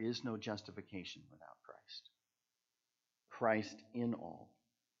 There is no justification without Christ. Christ in all.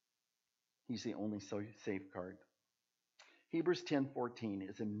 He's the only safeguard. Hebrews 10:14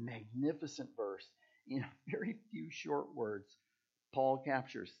 is a magnificent verse. In very few short words, Paul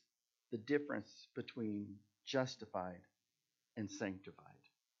captures the difference between justified and sanctified.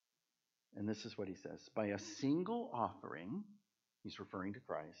 And this is what he says. By a single offering, he's referring to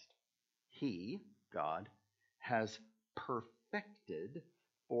Christ, he, God, has perfected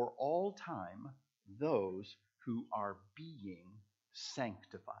for all time those who are being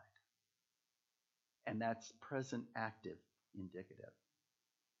sanctified. And that's present active indicative.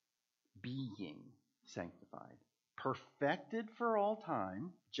 Being sanctified. Perfected for all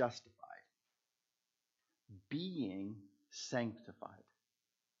time, justified. Being sanctified.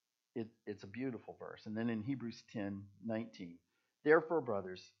 It's a beautiful verse. And then in Hebrews 10:19, therefore,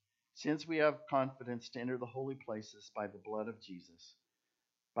 brothers, since we have confidence to enter the holy places by the blood of Jesus,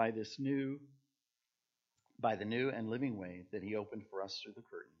 by the new and living way that he opened for us through the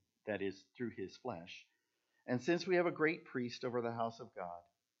curtain, that is, through his flesh, and since we have a great priest over the house of God,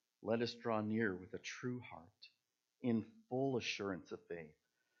 let us draw near with a true heart, in full assurance of faith,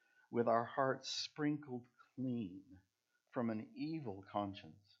 with our hearts sprinkled clean from an evil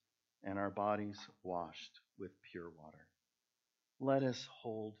conscience, and our bodies washed with pure water. Let us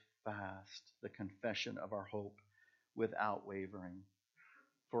hold fast the confession of our hope without wavering,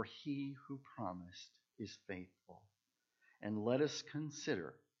 for he who promised is faithful. And let us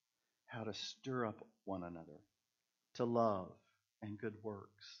consider how to stir up one another to love and good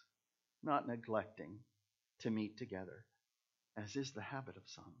works, not neglecting to meet together, as is the habit of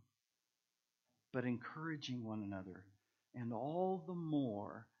some, but encouraging one another, and all the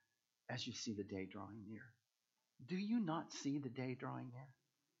more as you see the day drawing near. Do you not see the day drawing near?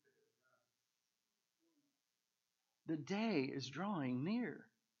 The day is drawing near.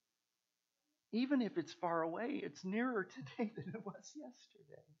 Even if it's far away, it's nearer today than it was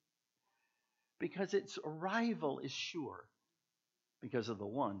yesterday. Because its arrival is sure, because of the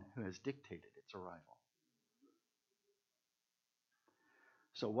one who has dictated its arrival.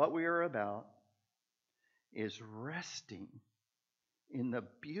 So what we are about is resting in the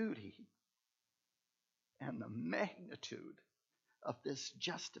beauty and the magnitude of this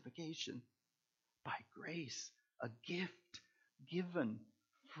justification by grace, a gift given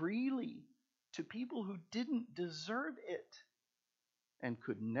freely to people who didn't deserve it and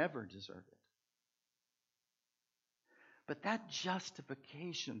could never deserve it. But that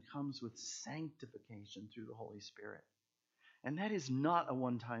justification comes with sanctification through the Holy Spirit. And that is not a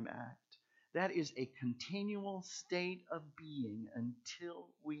one-time act. That is a continual state of being until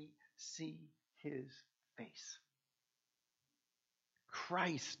we see his face.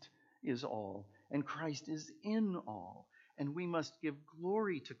 Christ is all, and Christ is in all. And we must give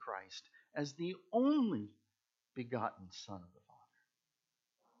glory to Christ as the only begotten Son of the Father.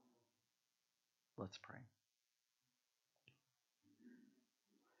 Let's pray.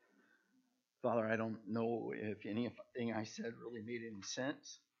 Father, I don't know if anything I said really made any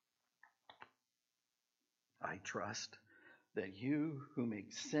sense. I trust that you, who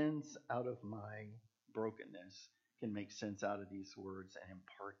make sense out of my brokenness, can make sense out of these words and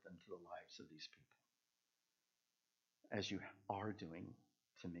impart them to the lives of these people, as you are doing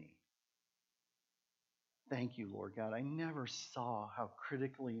to me. Thank you, Lord God. I never saw how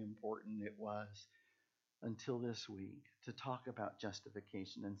critically important it was until this week to talk about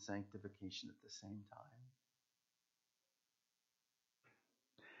justification and sanctification at the same time.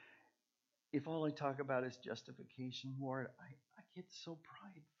 If all I talk about is justification, Lord, I get so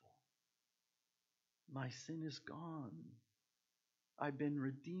prideful. My sin is gone. I've been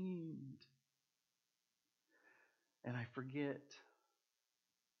redeemed. And I forget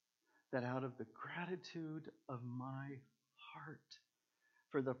that out of the gratitude of my heart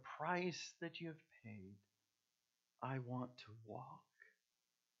for the price that you have paid, I want to walk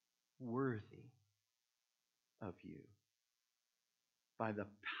worthy of you by the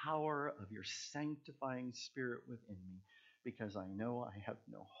power of your sanctifying Spirit within me, because I know I have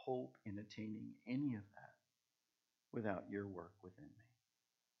no hope in attaining any of that without your work within me.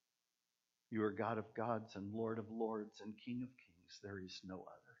 You are God of gods and Lord of lords and King of kings. There is no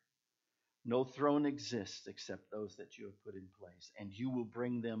other. No throne exists except those that you have put in place, and you will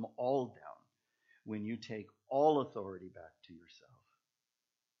bring them all down when you take all authority back to yourself.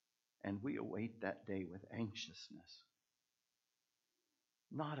 And we await that day with anxiousness.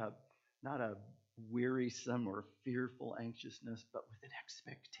 Not a wearisome or fearful anxiousness, but with an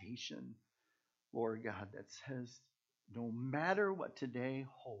expectation, Lord God, that says, no matter what today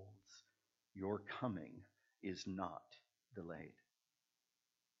holds, your coming is not delayed.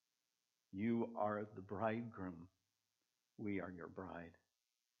 You are the bridegroom. We are your bride.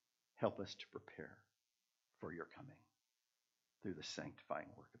 Help us to prepare for your coming through the sanctifying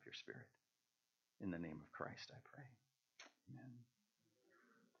work of your Spirit. In the name of Christ, I pray. Amen.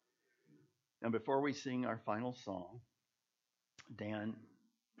 And before we sing our final song, Dan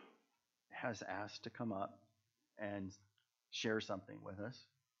has asked to come up and share something with us.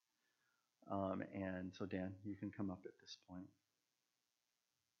 And so, Dan, you can come up at this point.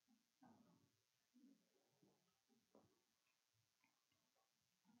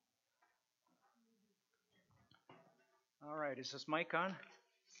 All right, is this mic on?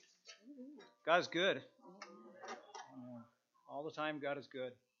 God's good. All the time, God is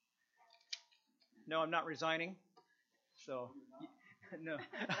good. No, I'm not resigning. So, no.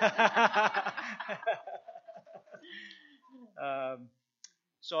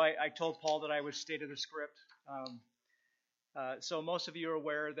 So I told Paul that I would stay to the script. So most of you are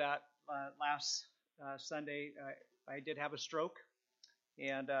aware that last Sunday I did have a stroke.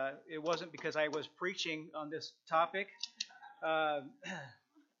 And it wasn't because I was preaching on this topic.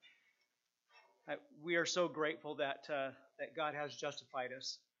 We are so grateful that God has justified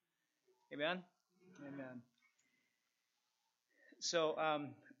us. Amen? Amen. So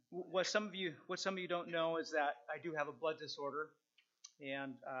what some of you don't know is that I do have a blood disorder,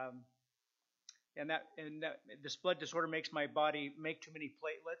 and that this blood disorder makes my body make too many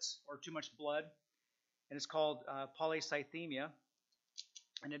platelets or too much blood, and it's called polycythemia.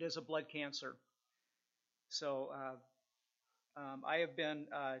 And it is a blood cancer. So I have been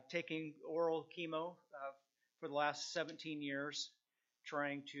taking oral chemo for the last 17 years,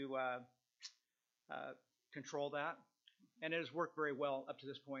 trying to control that. And it has worked very well up to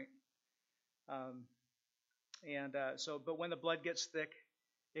this point. But when the blood gets thick,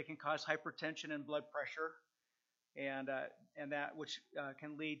 it can cause hypertension and blood pressure, and that which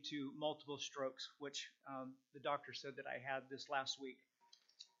can lead to multiple strokes, which the doctor said that I had this last week.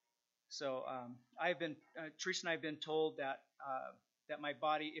 So Teresa and I have been told that my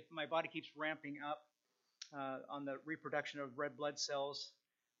body, if my body keeps ramping up on the reproduction of red blood cells,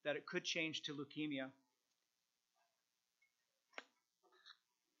 that it could change to leukemia.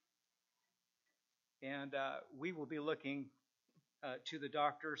 And we will be looking to the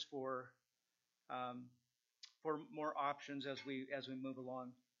doctors for more options as we move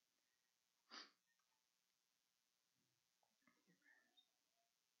along.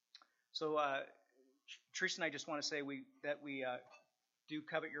 So Teresa and I just want to say that we do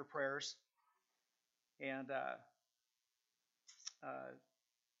covet your prayers, and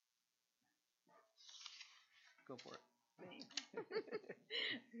go for it.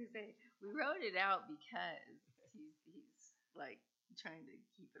 We wrote it out because he's like trying to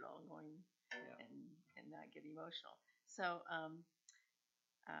keep it all going and not get emotional. So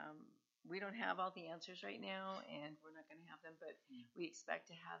we don't have all the answers right now, and we're not going to have them, but we expect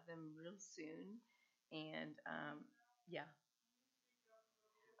to have them real soon. And yeah.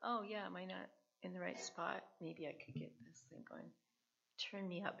 Oh yeah, am I not in the right spot? Maybe I could get this thing going. Turn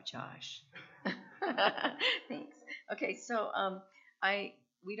me up, Josh. Thanks. Okay, so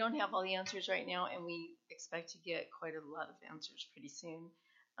we don't have all the answers right now, and we expect to get quite a lot of answers pretty soon.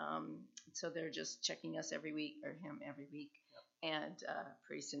 So they're just checking us every week, or him every week, and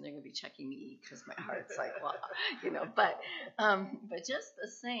pretty soon they're going to be checking me because my heart's like, well, But just the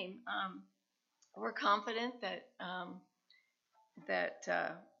same, we're confident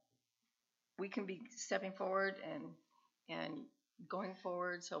that we can be stepping forward and going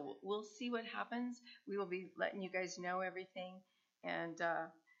forward. So we'll see what happens. We will be letting you guys know everything, and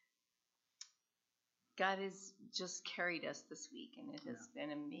God has just carried us this week, and it has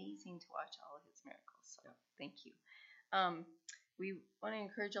been amazing to watch all of His miracles. So thank you. We want to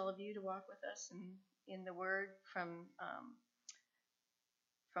encourage all of you to walk with us in the Word from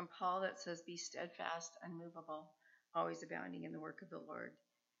Paul that says, "Be steadfast, unmovable, always abounding in the work of the Lord,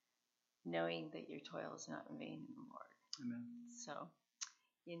 knowing that your toil is not in vain in the Lord." Amen. So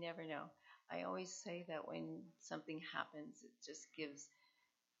you never know. I always say that when something happens, it just gives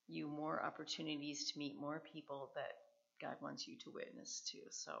you more opportunities to meet more people that God wants you to witness to.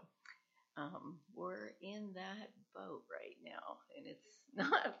 So we're in that boat right now, and it's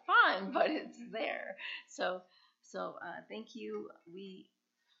not fun, but it's there. So thank you. We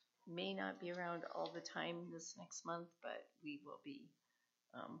may not be around all the time this next month, but we will be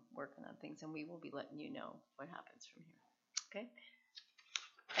working on things, and we will be letting you know what happens from here. Okay?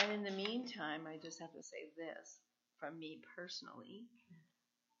 And in the meantime, I just have to say this from me personally.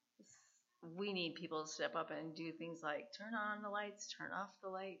 We need people to step up and do things like turn on the lights, turn off the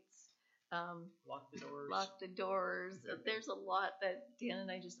lights, Lock the doors. lock the doors. There's a lot that Dan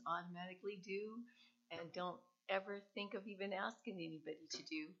and I just automatically do and don't ever think of even asking anybody to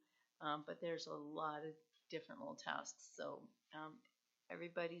do. But there's a lot of different little tasks. So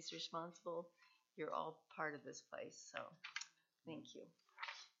everybody's responsible. You're all part of this place. So thank you.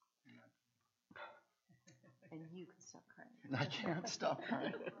 And you can stop crying. I can't stop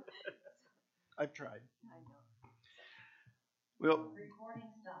crying. I've tried. I know. Well, Recording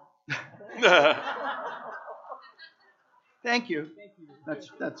stopped. thank you.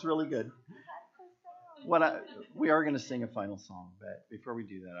 That's really good. We are going to sing a final song, but before we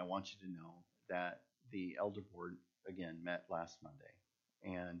do that, I want you to know that the elder board again met last Monday,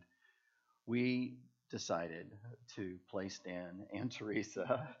 and we decided to place Dan and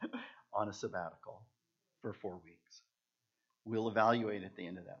Teresa on a sabbatical for 4 weeks. We'll evaluate at the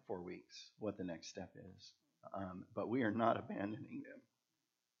end of that 4 weeks what the next step is, but we are not abandoning them,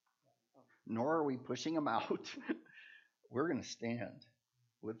 nor are we pushing them out. We're going to stand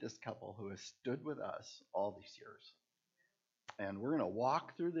with this couple who has stood with us all these years. And we're going to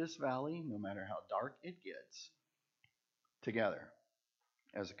walk through this valley, no matter how dark it gets, together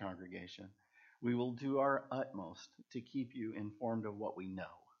as a congregation. We will do our utmost to keep you informed of what we know.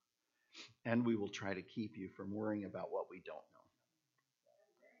 And we will try to keep you from worrying about what we don't know.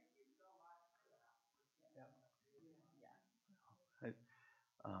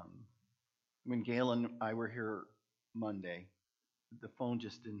 When Gail and I were here Monday, the phone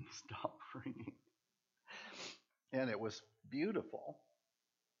just didn't stop ringing. And it was beautiful.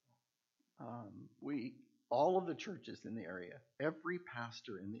 All of the churches in the area, every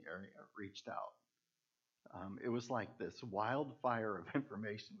pastor in the area reached out. It was like this wildfire of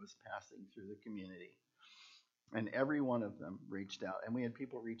information was passing through the community. And every one of them reached out. And we had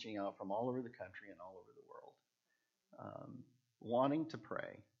people reaching out from all over the country and all over the world, wanting to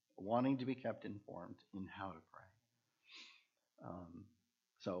pray, wanting to be kept informed in how to pray.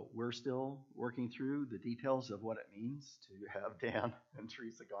 So we're still working through the details of what it means to have Dan and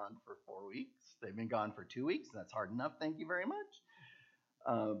Teresa gone for 4 weeks. They've been gone for 2 weeks. That's hard enough. Thank you very much.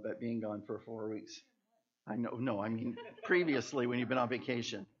 But being gone for 4 weeks, I mean, previously when you've been on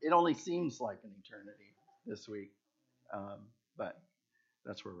vacation, it only seems like an eternity this week. But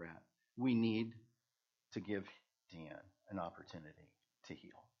that's where we're at. We need to give Dan an opportunity to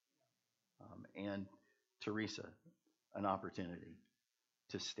heal. And Teresa an opportunity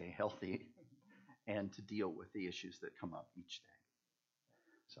to stay healthy and to deal with the issues that come up each day.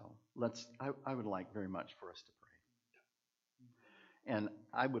 So I would like very much for us to pray. And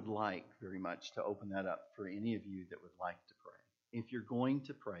I would like very much to open that up for any of you that would like to pray. If you're going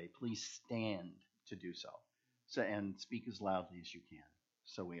to pray, please stand to do so. And speak as loudly as you can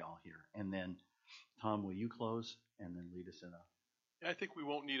so we all hear. And then, Tom, will you close and then lead us in a... I think we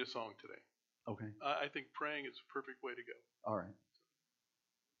won't need a song today. Okay. I think praying is a perfect way to go. All right.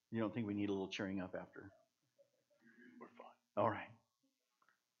 You don't think we need a little cheering up after? We're fine. All right.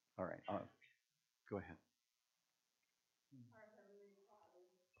 All right. Go ahead.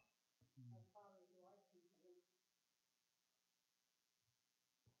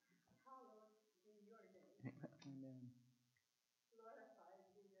 Amen.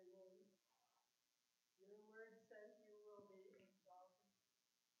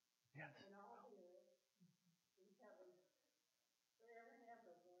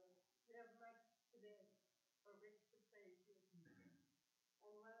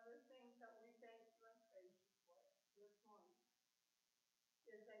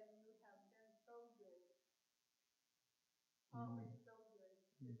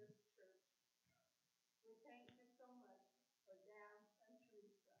 Yes.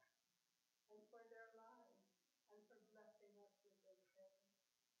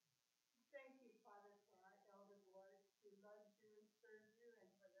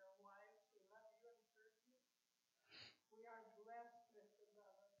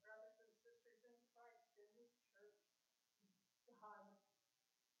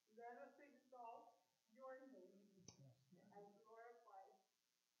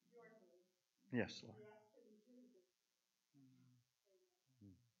 Yes, Lord.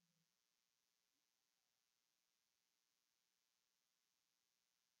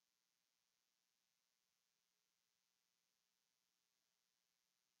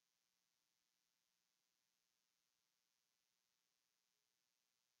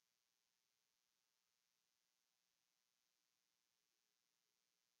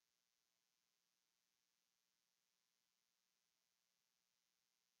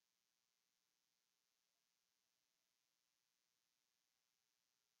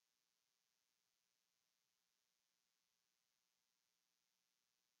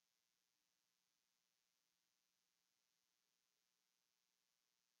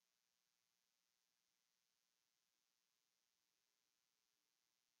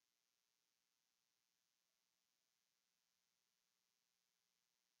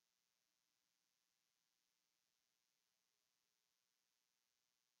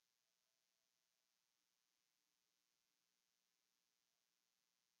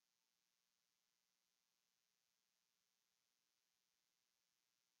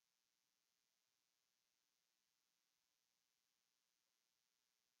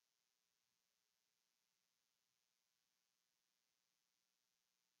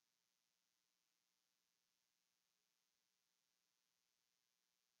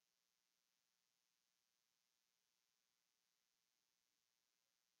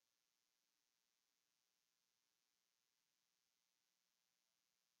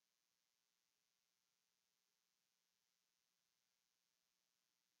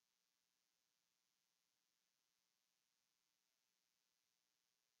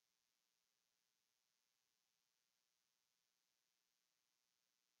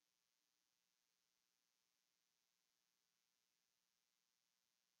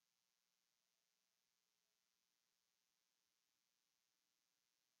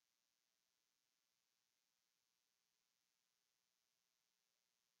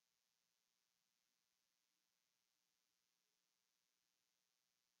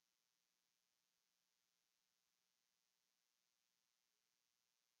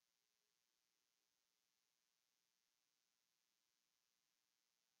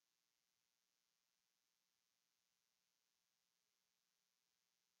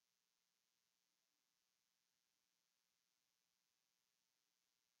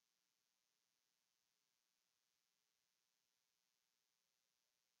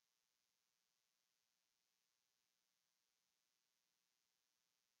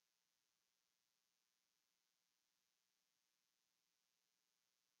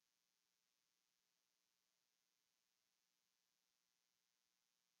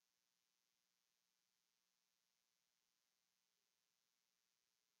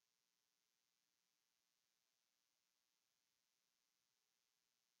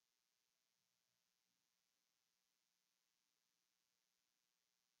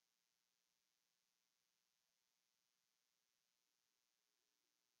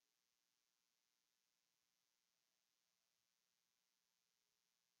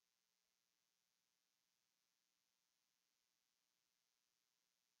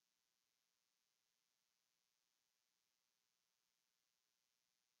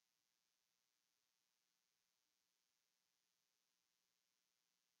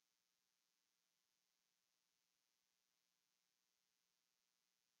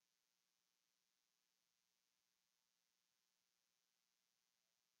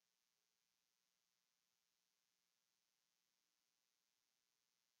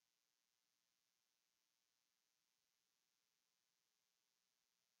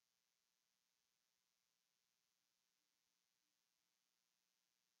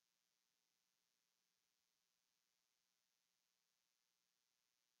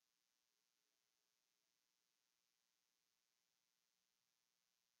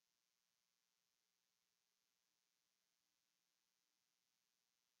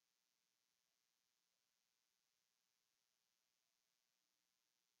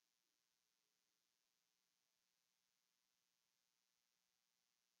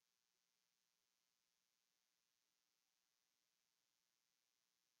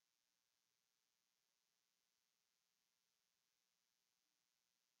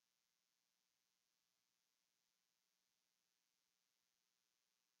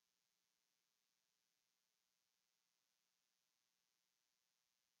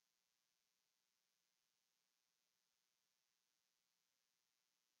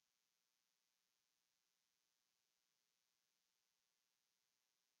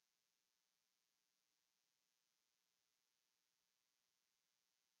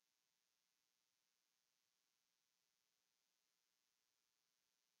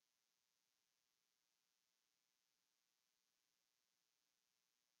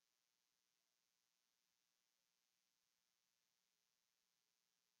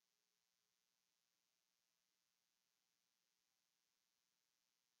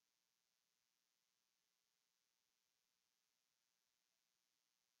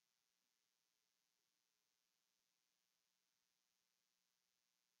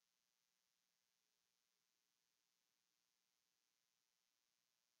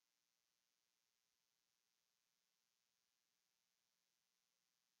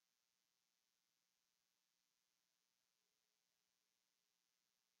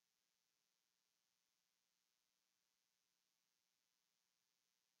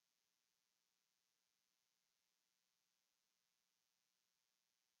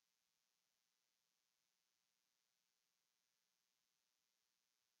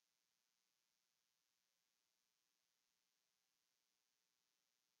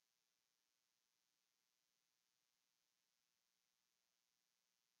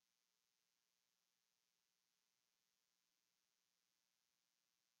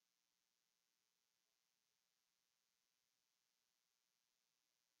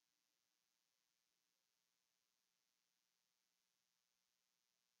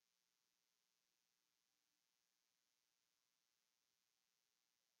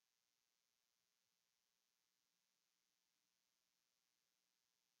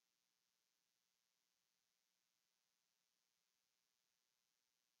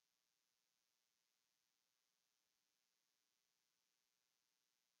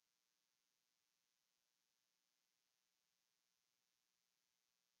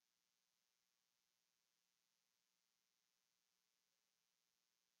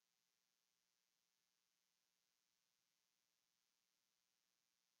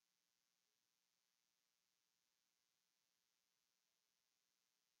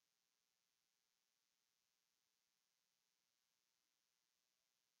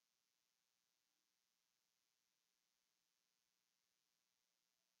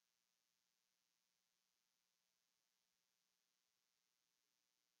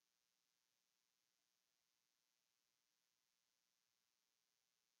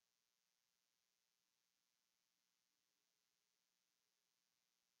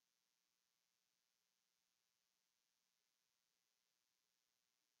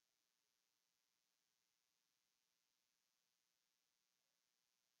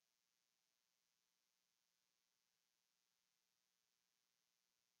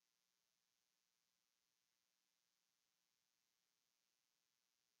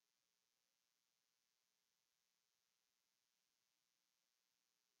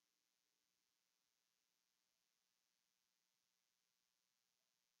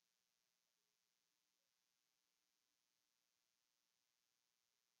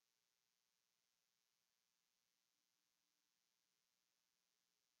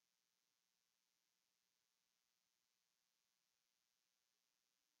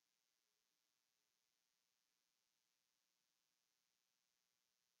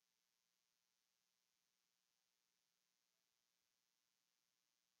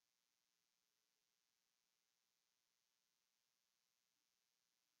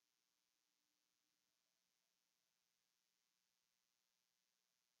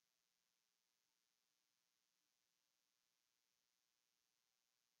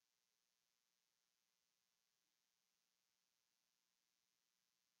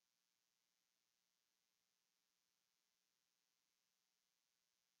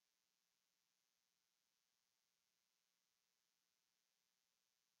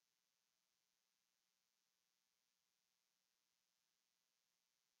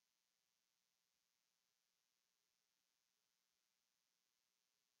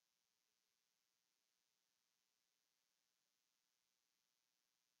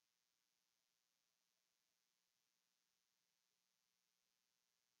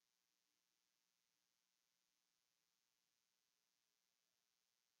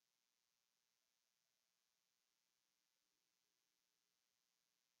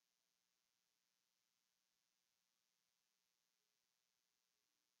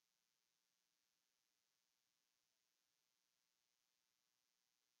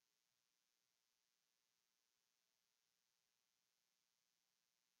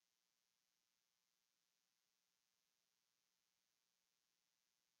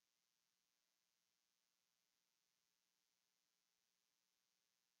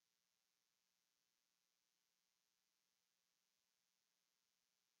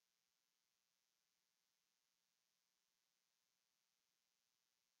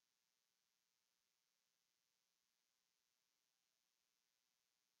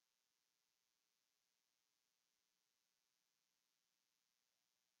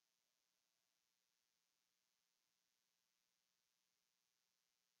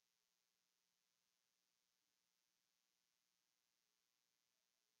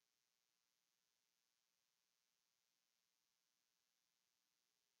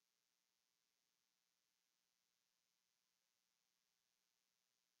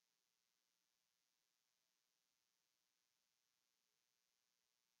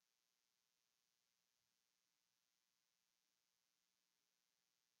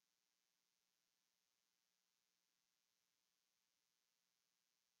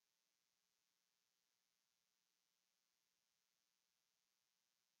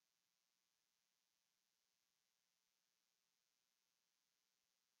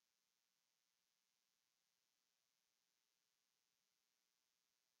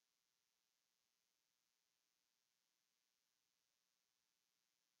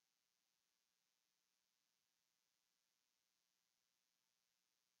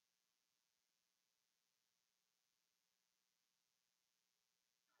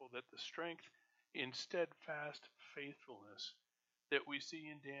 that the strength in steadfast faithfulness that we see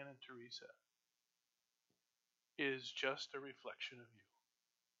in Dan and Teresa is just a reflection of you.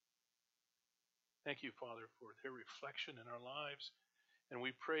 Thank you, Father, for their reflection in our lives, and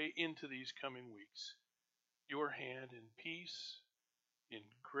we pray into these coming weeks your hand in peace, in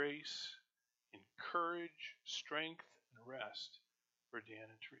grace, in courage, strength, and rest for Dan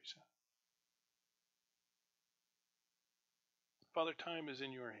and Teresa. Father, time is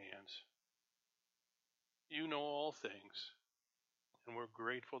in your hands. You know all things, and we're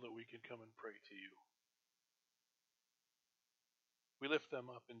grateful that we can come and pray to you. We lift them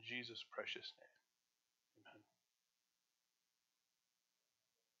up in Jesus' precious name.